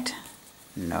anything, right?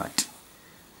 Not.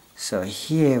 So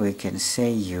here we can say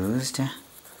used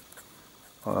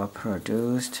or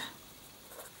produced.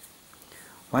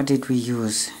 What did we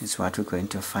use is what we're going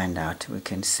to find out. We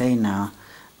can say now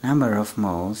number of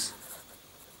moles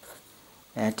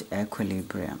at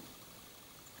equilibrium.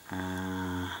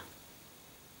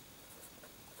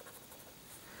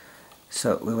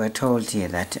 So we were told here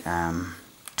that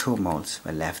 2 moles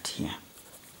were left here.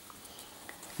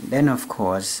 Then of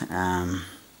course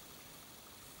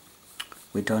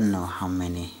we don't know how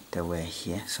many there were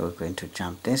here, so we're going to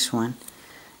jump this one,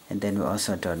 and then we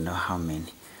also don't know how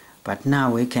many. But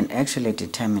now we can actually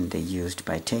determine the used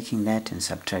by taking that and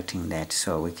subtracting that,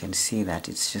 so we can see that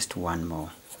it's just 1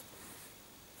 mole.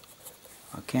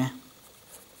 Okay,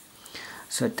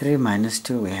 so 3 minus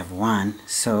 2, we have 1,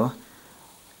 so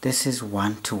this is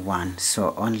 1 to 1,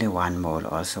 so only 1 mole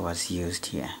also was used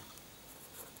here.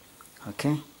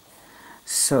 Okay,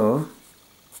 so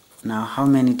now how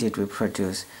many did we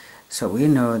produce? So we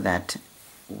know that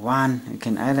 1, you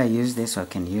can either use this or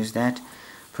can use that,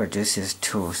 produces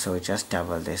 2, so we just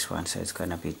double this one, so it's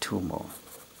going to be 2 mole.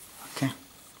 Okay,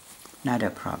 not a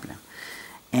problem.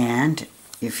 And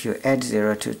if you add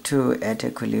 0 to 2 at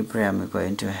equilibrium, we're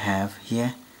going to have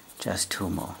here just 2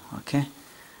 mole. Okay,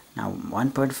 now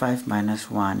 1.5 minus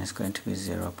 1 is going to be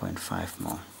 0.5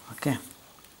 mole. Okay,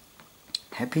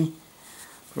 happy?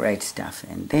 Great stuff.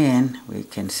 And then we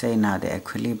can say now the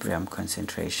equilibrium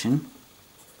concentration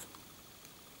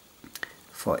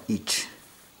for each.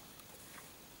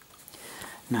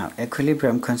 Now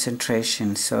equilibrium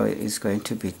concentration, so is going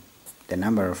to be the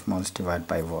number of moles divided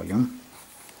by volume.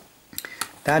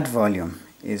 That volume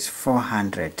is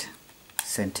 400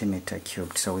 centimeter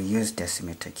cubed, so we use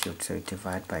decimeter cubed, so we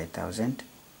divide by 1000.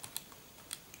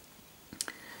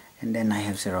 And then I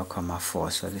have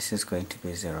 0,4, so this is going to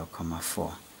be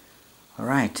 0,4. All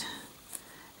right,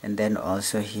 and then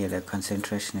also here the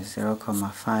concentration is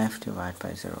 0,5 divided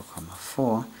by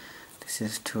 0,4. This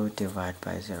is 2 divided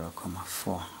by 0,4.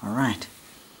 All right,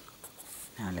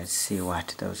 now let's see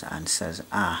what those answers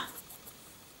are.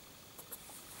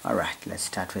 All right, let's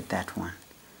start with that one.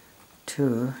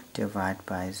 2 divided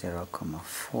by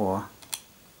 0,4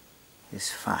 is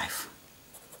 5.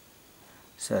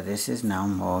 So this is now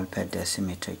mole per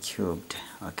decimeter cubed.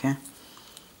 Okay,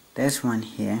 this one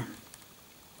here,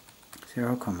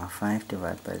 0,5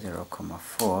 divided by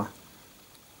 0,4,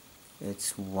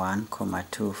 it's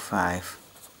 1,25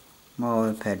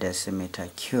 mole per decimeter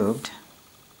cubed.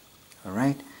 All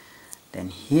right, then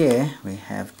here we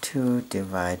have 2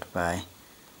 divided by,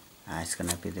 it's going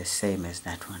to be the same as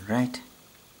that one, right?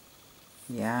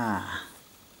 Yeah,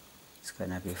 it's going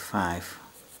to be 5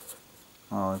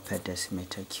 mole per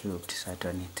decimeter cubed, so I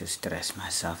don't need to stress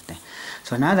myself there.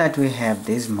 So now that we have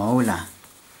these molar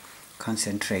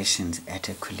concentrations at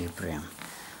equilibrium,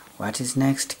 what is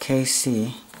next?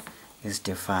 Kc is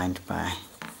defined by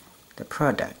the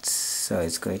products, so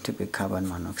it's going to be carbon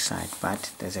monoxide,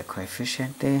 but there's a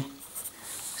coefficient there,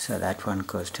 so that one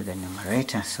goes to the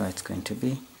numerator, so it's going to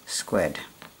be squared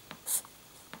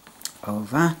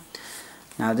over.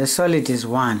 Now the solid is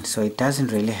 1, so it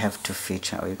doesn't really have to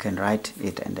feature, or you can write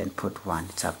it and then put 1,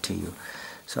 it's up to you.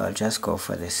 So I'll just go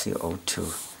for the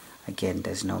CO2. Again,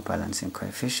 there's no balancing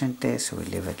coefficient there, so we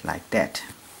leave it like that.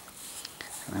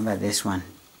 Remember, this one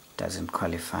doesn't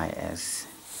qualify as,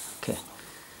 okay,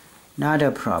 not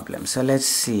a problem. So let's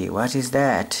see, what is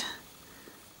that?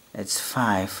 It's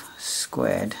 5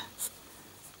 squared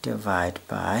divided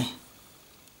by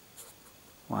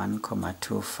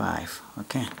 1,25.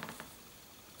 Okay,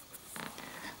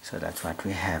 so that's what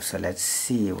we have. So let's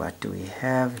see, what do we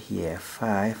have here?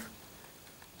 5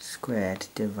 squared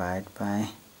divided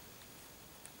by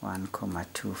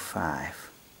 1,25.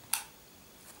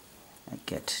 I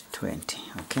get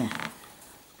 20. Okay,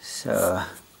 so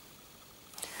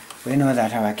we know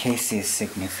that our case is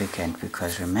significant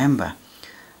because remember,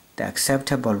 the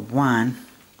acceptable one,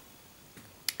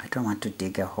 I don't want to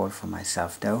dig a hole for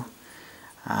myself though,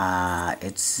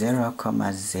 it's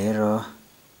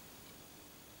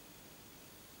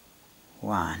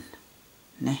 0,01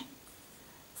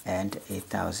 and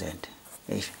 8,000.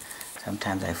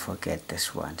 Sometimes I forget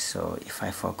this one, so if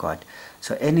I forgot,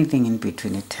 so anything in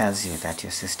between, it tells you that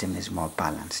your system is more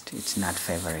balanced. It's not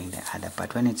favoring the other.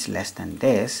 But when it's less than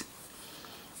this,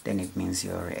 then it means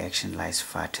your reaction lies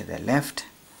far to the left,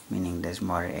 meaning there's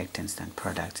more reactants than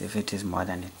products. If it is more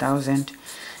than 1,000,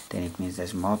 then it means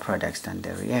there's more products than the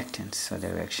reactants. So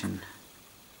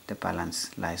the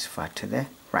balance lies far to the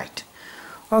right.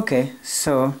 Okay,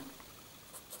 so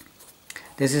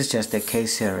this is just the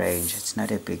K-C range. It's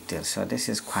not a big deal. So this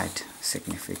is quite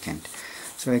significant.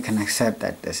 So we can accept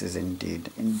that this is indeed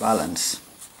in balance.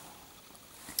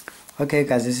 Okay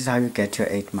guys, this is how you get your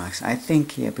 8 marks. I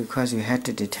think here, because you had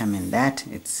to determine that,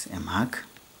 it's a mark.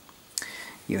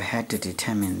 You had to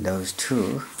determine those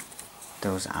two.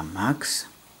 Those are marks.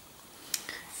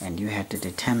 And you had to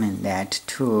determine that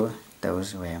too.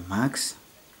 Those were marks.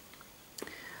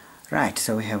 Right,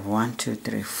 so we have 1, 2,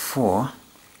 3, 4,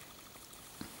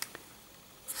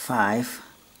 5,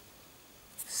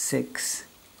 6,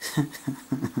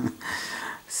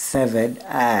 7,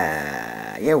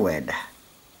 yeah, word,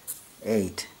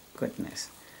 8, goodness.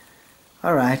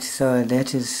 Alright, so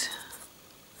that is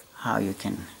how you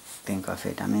can think of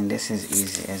it. I mean, this is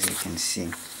easy, as you can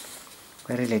see.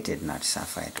 We really did not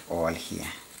suffer at all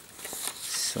here.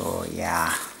 So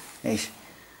yeah, I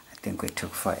think we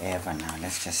took forever now.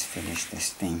 Let's just finish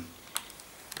this thing.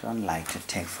 Don't like to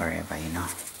take forever, you know.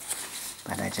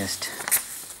 But I just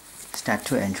start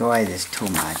to enjoy this too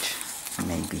much,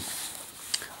 maybe.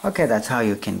 Okay, that's how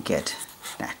you can get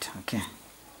that, okay.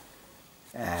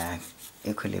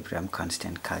 Equilibrium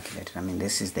constant calculated. I mean,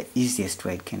 this is the easiest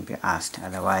way it can be asked.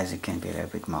 Otherwise, it can be a little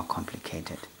bit more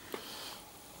complicated.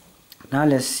 Now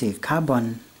let's see.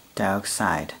 Carbon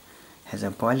dioxide has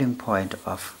a boiling point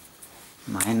of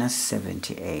minus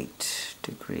 78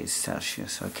 degrees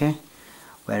Celsius, okay?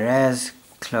 Whereas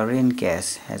chlorine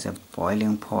gas has a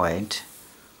boiling point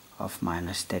of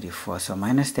minus 34. So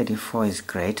minus 34 is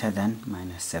greater than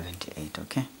minus 78,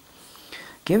 okay?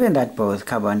 Given that both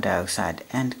carbon dioxide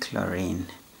and chlorine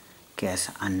gas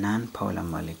are non-polar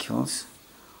molecules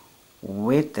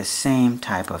with the same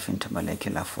type of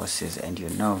intermolecular forces, and you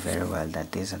know very well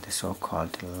that these are the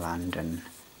so-called London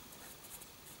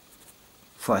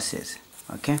forces,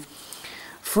 okay?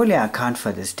 Fully account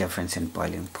for this difference in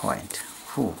boiling point.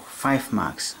 5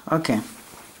 marks. Okay.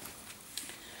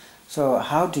 So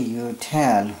how do you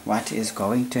tell what is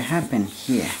going to happen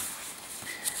here?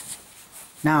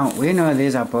 Now, we know they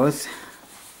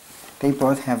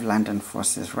both have London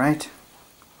forces, right?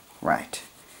 Right.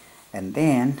 And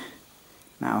then,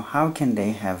 now how can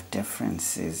they have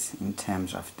differences in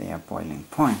terms of their boiling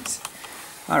points?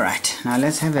 Alright, now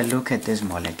let's have a look at these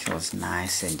molecules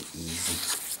nice and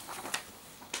easy.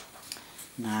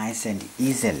 Nice and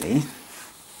easily.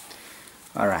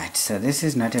 Alright, so this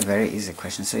is not a very easy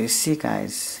question. So you see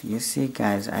guys,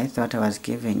 I thought I was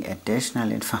giving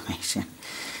additional information,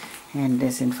 and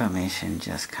this information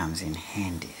just comes in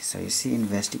handy. So you see,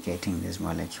 investigating these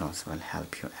molecules will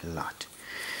help you a lot.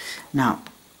 Now,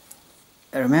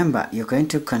 remember, you're going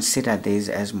to consider these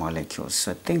as molecules.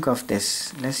 So think of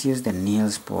this, let's use the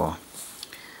Niels Bohr.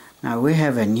 Now we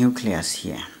have a nucleus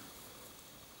here.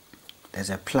 There's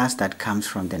a plus that comes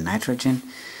from the nitrogen.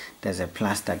 There's a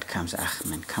plus that comes,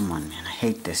 man, come on, man, I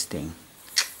hate this thing.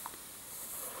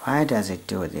 Why does it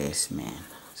do this, man?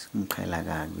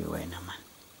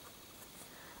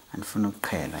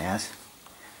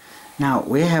 Now,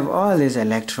 we have all these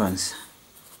electrons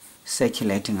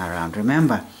circulating around.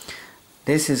 Remember,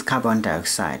 this is carbon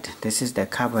dioxide. This is the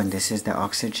carbon, this is the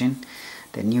oxygen.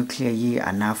 The nuclei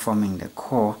are now forming the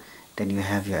core. Then you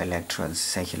have your electrons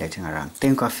circulating around.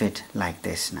 Think of it like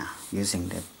this now, using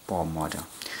the Bohr model.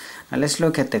 Now let's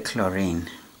look at the chlorine.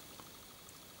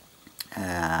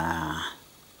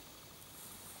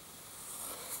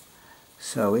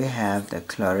 So we have the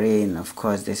chlorine, of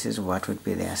course, this is what would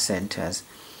be their centers,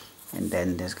 and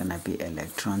then there's going to be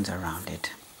electrons around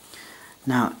it.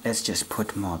 Now let's just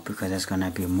put more, because there's going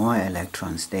to be more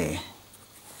electrons there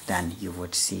than you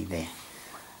would see there.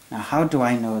 Now how do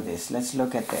I know this? Let's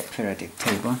look at the periodic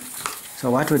table.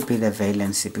 So what would be the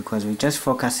valency? Because we're just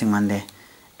focusing on the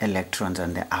electrons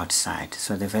on the outside.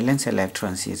 So the valence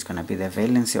electrons is going to be the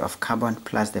valency of carbon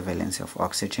plus the valency of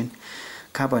oxygen.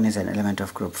 Carbon is an element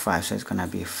of group 5, so it's going to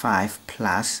be 5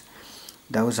 plus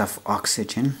those of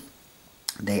oxygen.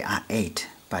 They are 8,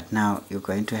 but now you're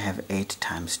going to have 8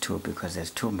 times 2, because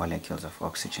there's 2 molecules of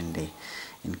oxygen there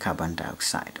in carbon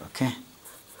dioxide, okay?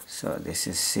 So this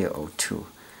is CO2.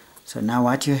 So now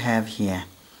what you have here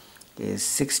is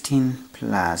 16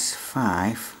 plus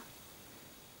 5.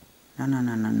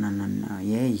 No,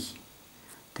 yay.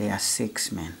 They are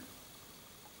 6, man.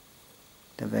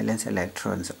 the valence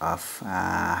electrons of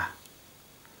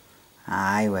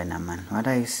what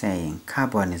are you saying?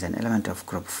 Carbon is an element of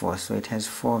group 4, so it has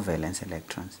 4 valence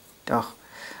electrons. Oh,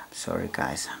 sorry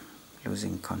guys, I'm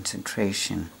losing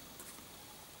concentration.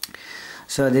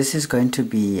 So this is going to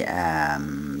be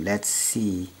let's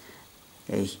see,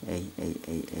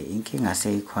 inkinga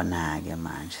seyikhona ke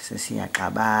manje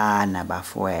sesiyaxabana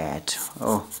bafowethu.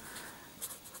 Oh,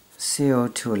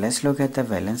 CO2, let's look at the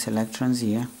valence electrons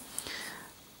here.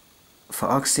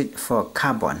 For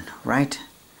carbon, right?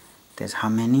 There's how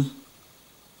many?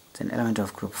 It's an element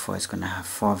of group 4. It's going to have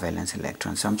 4 valence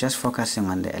electrons. So I'm just focusing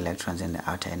on the electrons in the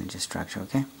outer energy structure,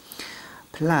 okay?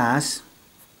 Plus,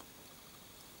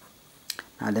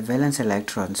 now the valence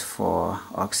electrons for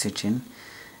oxygen,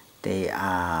 they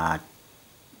are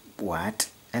what?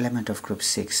 Element of group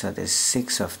 6. So there's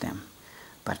 6 of them.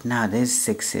 But now these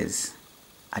 6s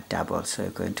are double. So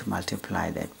you're going to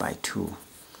multiply that by 2.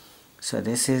 So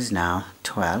this is now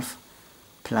 12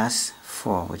 plus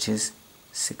 4, which is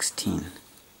 16.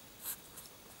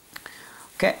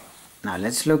 Okay, now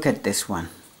let's look at this one,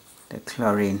 the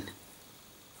chlorine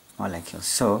molecule.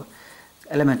 So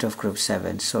element of group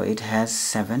 7, so it has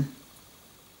 7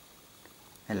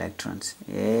 electrons.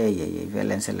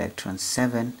 Valence electrons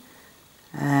 7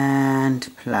 and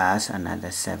plus another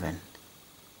 7.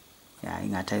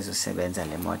 Ingathi izosebenza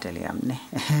le model yami.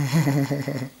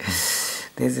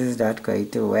 This is not going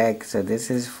to work. So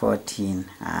this is 14.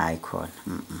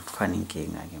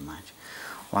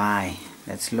 Why?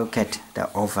 Let's look at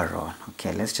the overall.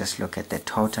 Okay, let's just look at the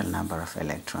total number of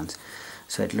electrons.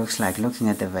 So it looks like looking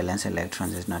at the valence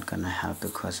electrons is not going to help,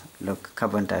 because look,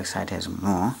 carbon dioxide has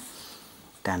more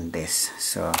than this.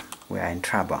 So we are in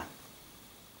trouble.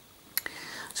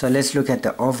 So let's look at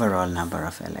the overall number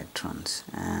of electrons.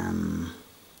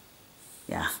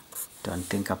 Don't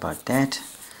think about that.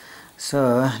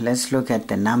 So let's look at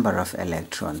the number of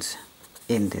electrons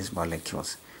in these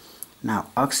molecules. Now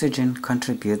oxygen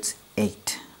contributes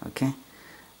 8, okay?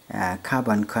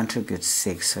 Carbon contributes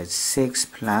 6, so it's 6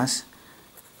 plus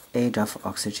 8 of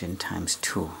oxygen times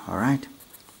 2, alright?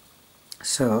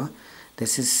 So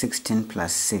this is 16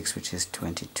 plus 6, which is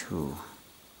 22.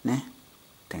 Ne?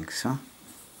 Think so.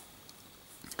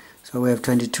 So we have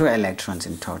 22 electrons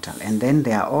in total, and then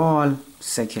they are all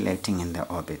circulating in the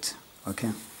orbit,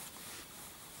 okay?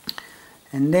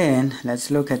 And then let's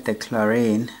look at the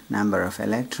chlorine number of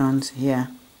electrons here.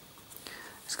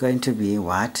 It's going to be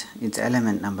what? It's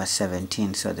element number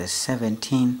 17. So there's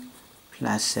 17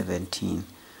 plus 17,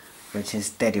 which is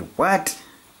 30. What?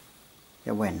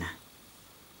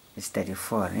 It's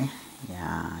 34, eh?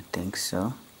 Yeah, I think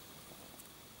so.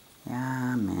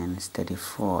 Yeah, man, it's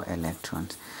 34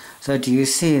 electrons. So do you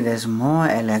see there's more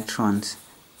electrons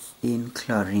in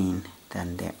chlorine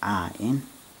than there are in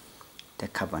the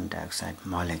carbon dioxide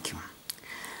molecule?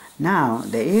 Now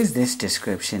there is this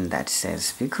description that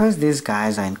says, because these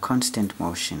guys are in constant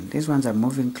motion, these ones are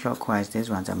moving clockwise,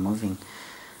 these ones are moving,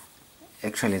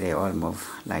 actually they all move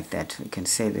like that. We can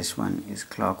say this one is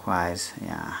clockwise.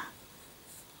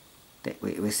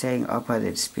 We're saying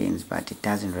opposite spins, but it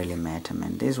doesn't really matter,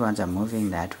 man. These ones are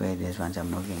moving that way, these ones are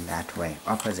moving that way,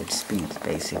 opposite spins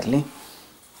basically,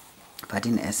 but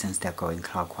in essence they're going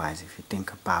clockwise if you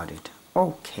think about it.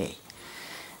 Okay,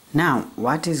 now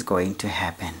what is going to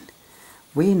happen?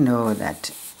 We know that,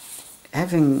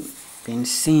 having been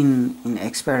seen in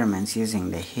experiments using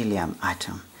the helium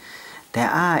atom, there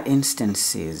are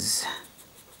instances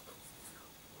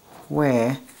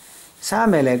where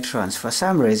some electrons, for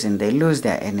some reason, they lose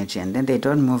their energy and then they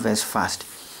don't move as fast.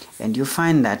 And you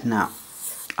find that now,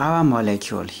 our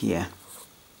molecule here,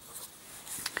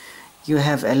 you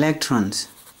have electrons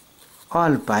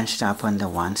all bunched up on the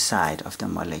one side of the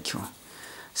molecule,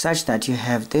 such that you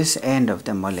have this end of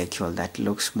the molecule that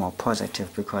looks more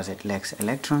positive because it lacks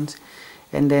electrons,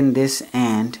 and then this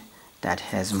end that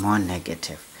has more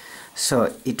negative.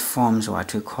 So it forms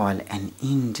what we call an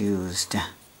induced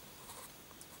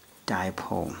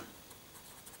dipole,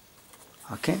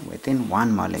 okay, within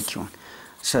one molecule.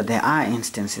 So there are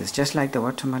instances, just like the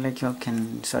water molecule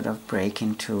can sort of break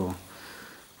into,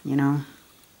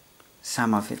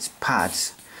 some of its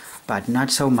parts, but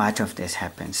not so much of this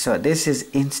happens. So this is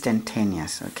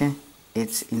instantaneous, okay?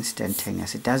 It's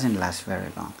instantaneous. It doesn't last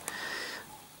very long.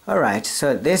 Alright,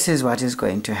 so this is what is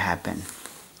going to happen.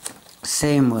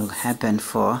 Same will happen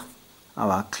for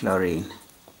our chlorine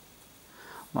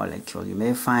molecule. You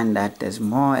may find that there's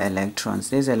more electrons.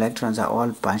 These electrons are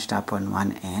all bunched up on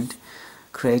one end,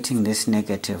 creating this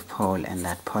negative pole and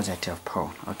that positive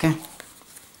pole, okay?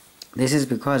 This is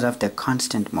because of the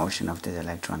constant motion of these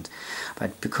electrons,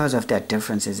 but because of their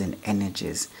differences in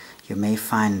energies, you may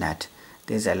find that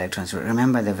these electrons.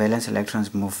 Remember, the valence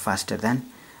electrons move faster than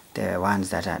the ones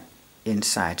that are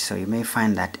inside, so you may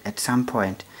find that at some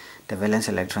point the valence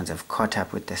electrons have caught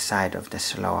up with the side of the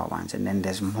slower ones, and then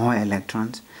there's more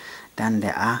electrons than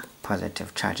there are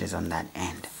positive charges on that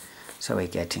end. So we're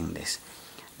getting this.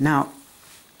 Now,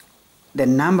 the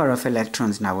number of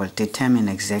electrons now will determine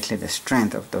exactly the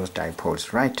strength of those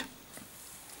dipoles, right?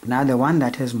 Now, the one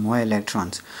that has more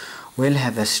electrons will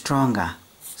have a stronger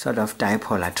sort of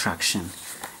dipole attraction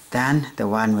than the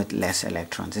one with less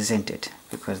electrons, isn't it?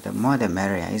 Because the more the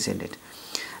merrier, isn't it?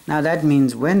 Now, that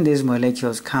means when these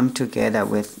molecules come together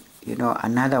with,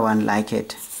 another one like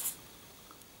it,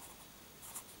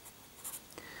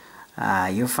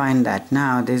 you find that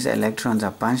now these electrons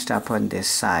are bunched up on this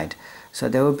side. So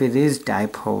there will be these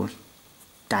dipole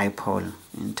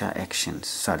interactions,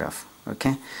 sort of,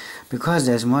 okay? Because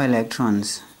there's more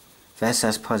electrons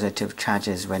versus positive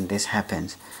charges when this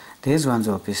happens, these ones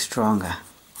will be stronger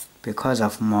because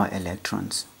of more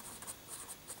electrons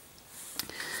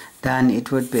than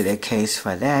it would be the case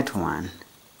for that one.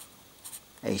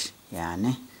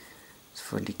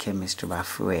 Fully chemistry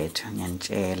bafowethu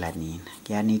ngiyanitshela nina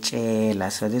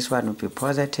ngiyanitshela. So this one will be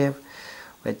positive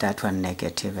with that one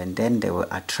negative, and then they will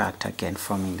attract again,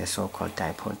 forming the so-called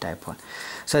dipole.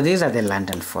 So these are the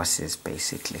London forces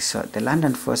basically. So the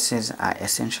London forces are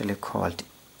essentially called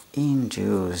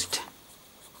induced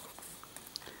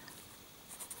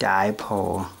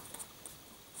dipole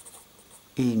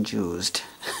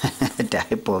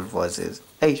forces.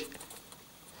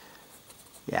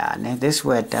 Yeah, this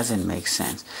word doesn't make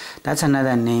sense. That's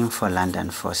another name for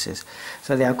London forces.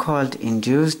 So they are called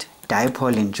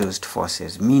dipole-induced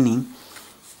forces, meaning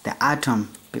the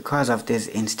atom, because of these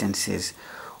instances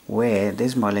where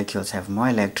these molecules have more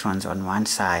electrons on one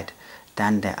side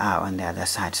than there are on the other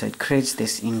side. So it creates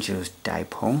this induced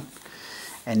dipole.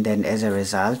 And then as a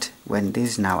result, when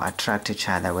these now attract each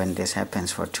other, when this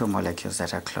happens for two molecules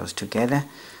that are close together,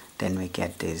 then we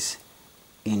get this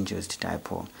induced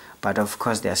dipole. But of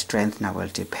course their strength now will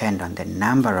depend on the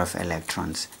number of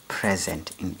electrons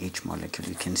present in each molecule.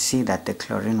 You can see that the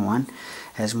chlorine one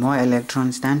has more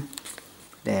electrons than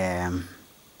the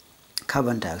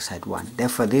carbon dioxide one.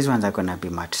 Therefore these ones are going to be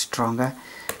much stronger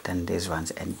than these ones,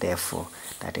 and therefore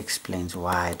that explains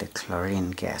why the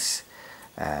chlorine gas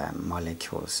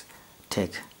molecules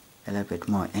take a little bit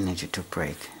more energy to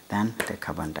break than the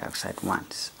carbon dioxide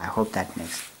ones. I hope that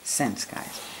makes sense,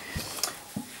 guys.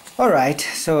 Alright,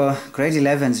 so grade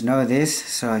 11s know this.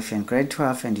 So if you're in grade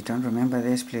 12 and you don't remember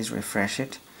this, please refresh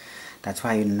it. That's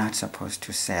why you're not supposed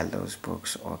to sell those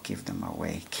books or give them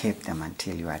away. Keep them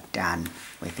until you are done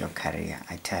with your career,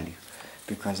 I tell you.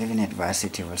 Because even at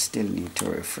varsity will still need to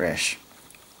refresh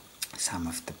some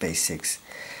of the basics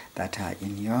that are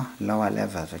in your lower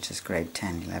levels, which is grade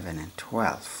 10, 11, and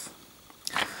 12.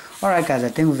 Alright guys, I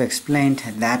think we've explained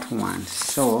that one.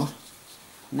 So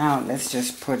now let's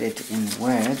just put it in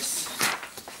words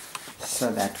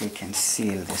so that we can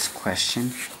seal this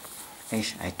question.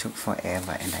 I took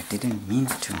forever and I didn't mean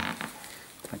to,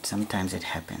 but sometimes it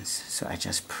happens. So I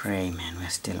just pray, man, we're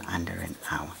still under an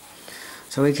hour.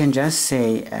 So we can just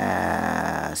say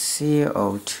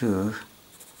CO2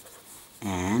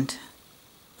 and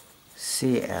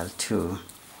Cl2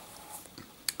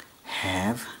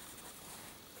 have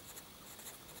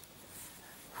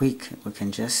weak, we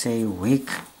can just say weak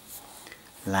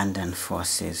London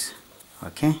forces,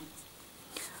 okay,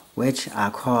 which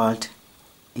are called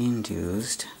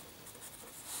induced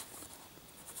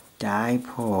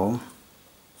dipole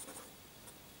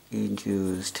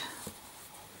induced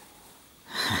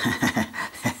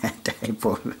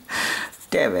dipole,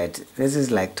 damn it, this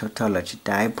is like tautology,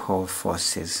 dipole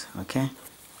forces, okay,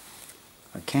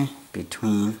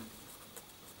 between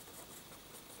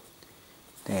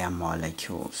their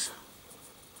molecules.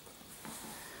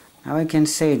 Now we can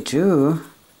say due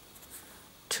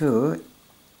to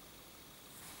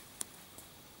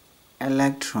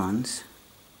electrons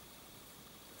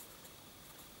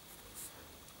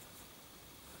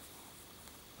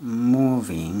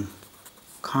moving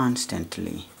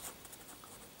constantly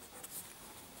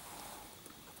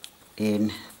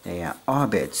in their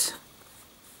orbits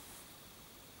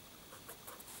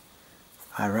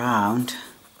around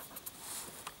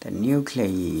the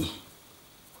nuclei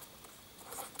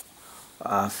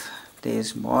of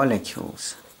these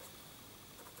molecules,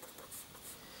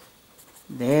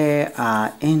 there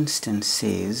are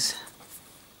instances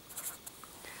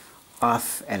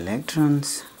of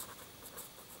electrons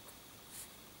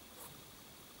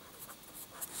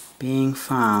being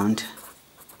found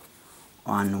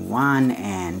on one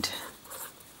end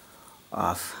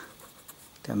of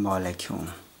the molecule,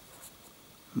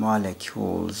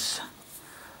 molecules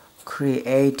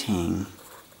creating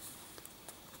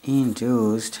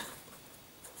induced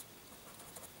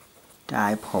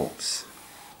dipoles,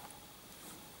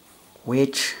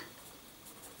 which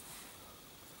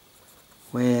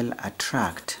will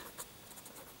attract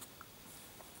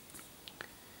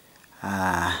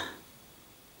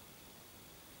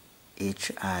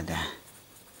each other.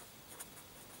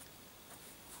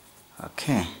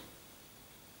 Okay.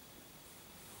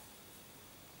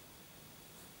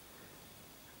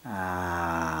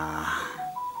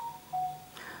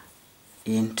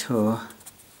 Into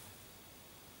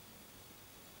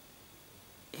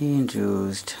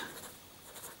induced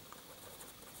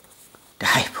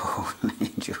dipole.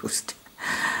 Induced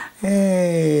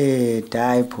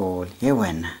dipole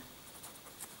here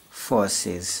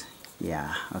forces.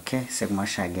 Yeah, okay,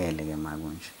 sekumoshakele ke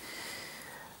makunje.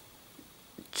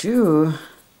 Due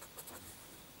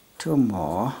to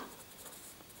more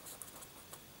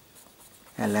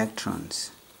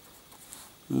electrons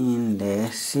in the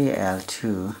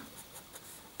Cl2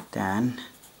 than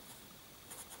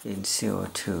in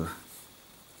CO2,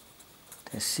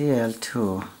 the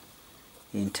Cl2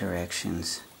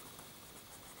 interactions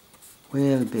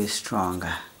will be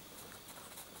stronger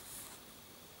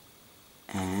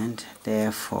and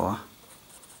therefore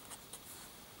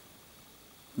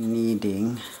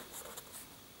needing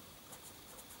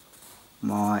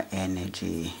more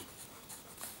energy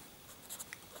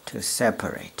to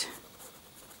separate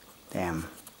them.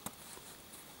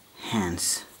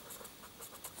 Hence,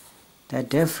 the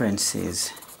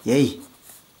differences in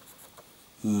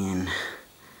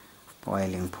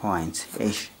boiling points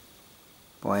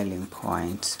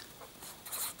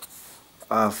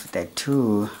of the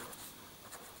two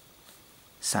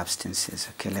substances.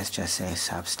 Okay, let's just say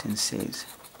substances.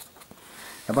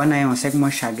 I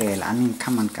mean,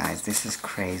 come on guys, this is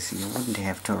crazy. You wouldn't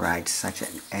have to write such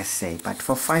an essay, but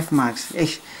for 5 marks,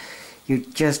 you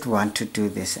just want to do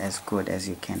this as good as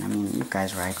you can. I mean, you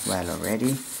guys write well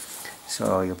already,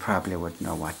 so you probably would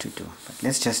know what to do. But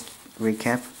let's just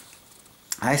recap.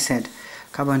 I said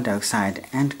carbon dioxide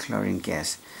and chlorine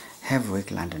gas have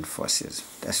weak London forces,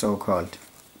 the so-called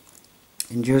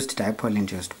induced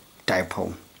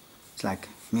dipole. It's like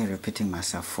me repeating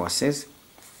myself, forces.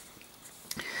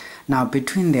 Now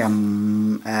between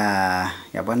them,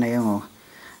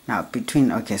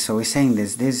 okay, so we're saying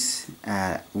there's this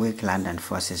weak London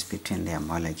forces between their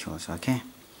molecules, okay?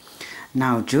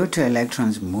 Now, due to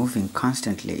electrons moving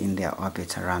constantly in their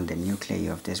orbits around the nuclei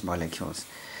of these molecules,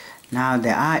 now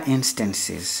there are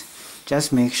instances,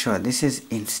 just make sure this is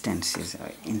instances,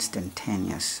 or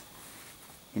instantaneous,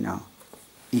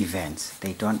 events.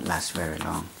 They don't last very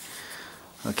long,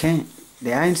 okay?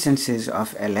 There are instances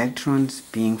of electrons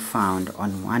being found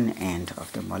on one end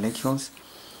of the molecules,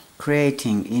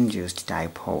 creating induced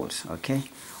dipoles, okay,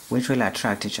 which will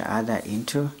attract each other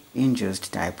into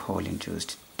induced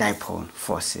dipole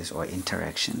forces or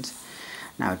interactions.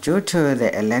 Now, due to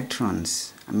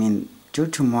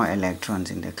more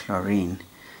electrons in the chlorine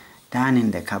than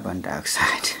in the carbon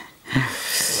dioxide,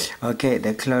 okay,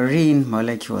 the chlorine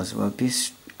molecules will be,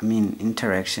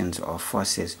 interactions or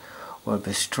forces will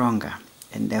be stronger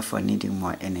and therefore needing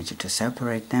more energy to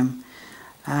separate them.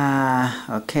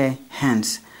 Okay,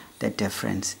 hence the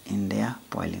difference in their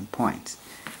boiling points.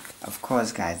 Of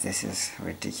course, guys, this is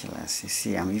ridiculous. You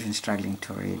see, I'm even struggling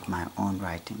to read my own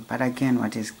writing. But again,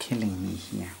 what is killing me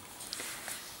here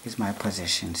is my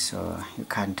position. So you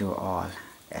can't do all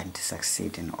and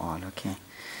succeed in all, okay?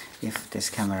 If this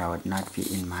camera would not be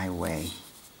in my way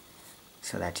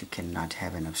so that you cannot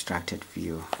have an obstructed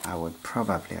view, I would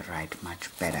probably write much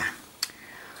better.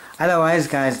 Otherwise,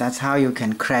 guys, that's how you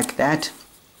can crack that.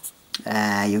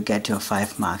 You get your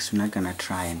 5 marks. I'm not going to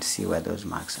try and see where those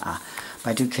marks are.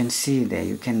 But you can see there,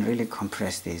 you can really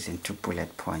compress these into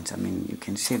bullet points. I mean, you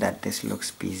can see that this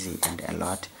looks busy and a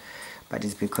lot, but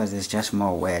it's because there's just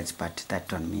more words, but that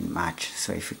don't mean much.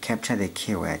 So if you capture the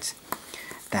keywords,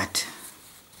 that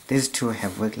these two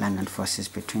have weak London forces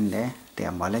between their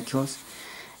molecules,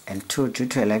 and 2, due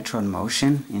to electron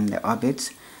motion in the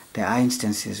orbits, there are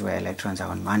instances where electrons are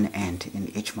on one end in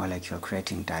each molecule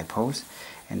creating dipoles,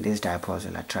 and these dipoles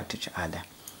will attract each other.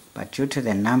 But due to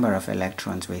the number of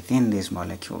electrons within these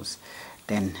molecules,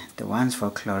 then the ones for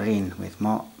chlorine with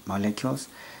more molecules,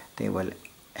 they will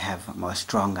have more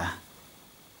stronger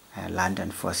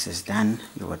London forces than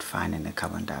you would find in the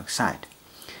carbon dioxide.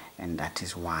 And that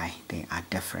is why they are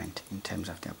different in terms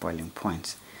of their boiling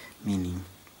points, meaning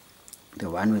the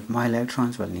one with more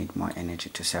electrons will need more energy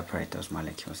to separate those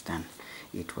molecules than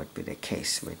it would be the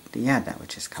case with the other,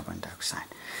 which is carbon dioxide.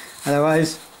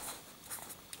 Otherwise,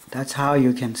 that's how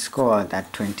you can score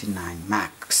that 29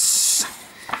 marks.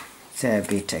 It's a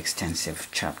bit extensive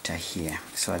chapter here,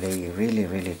 so they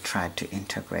really tried to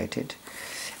integrate it,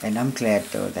 and I'm glad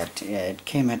though that it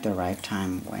came at the right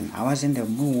time when I was in the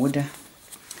mood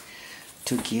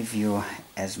to give you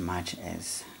as much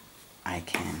as I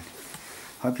can.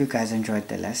 Hope you guys enjoyed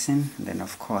the lesson. Then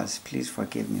of course, please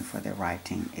forgive me for the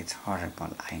writing. It's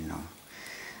horrible, I know.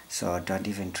 So don't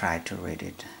even try to read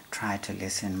it. Try to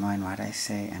listen more in what I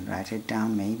say and write it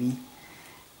down maybe.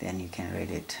 Then you can read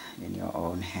it in your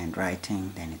own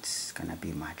handwriting. Then it's gonna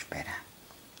be much better.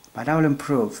 But I'll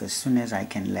improve as soon as I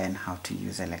can learn how to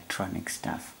use electronic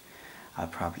stuff. I'll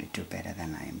probably do better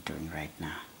than I am doing right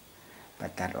now.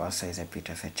 But that also is a bit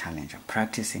of a challenge. I'm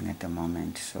practicing at the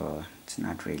moment, so it's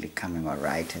not really coming all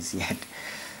right as yet.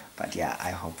 But yeah,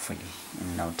 I hopefully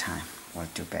in no time will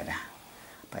do better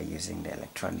by using the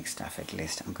electronic stuff. At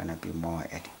least I'm gonna be more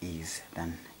at ease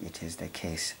than it is the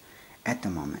case at the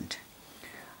moment.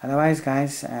 Otherwise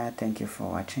guys, thank you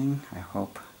for watching. I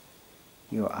hope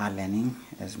you are learning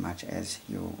as much as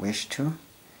you wish to,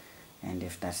 and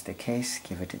if that's the case,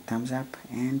 give it a thumbs up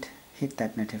and hit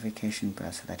that notification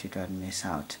bell so that you don't miss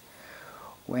out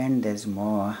when there's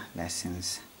more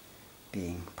lessons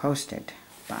being posted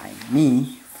by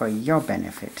me for your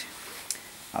benefit.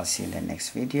 I'll see you in the next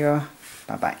video.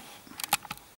 Bye bye.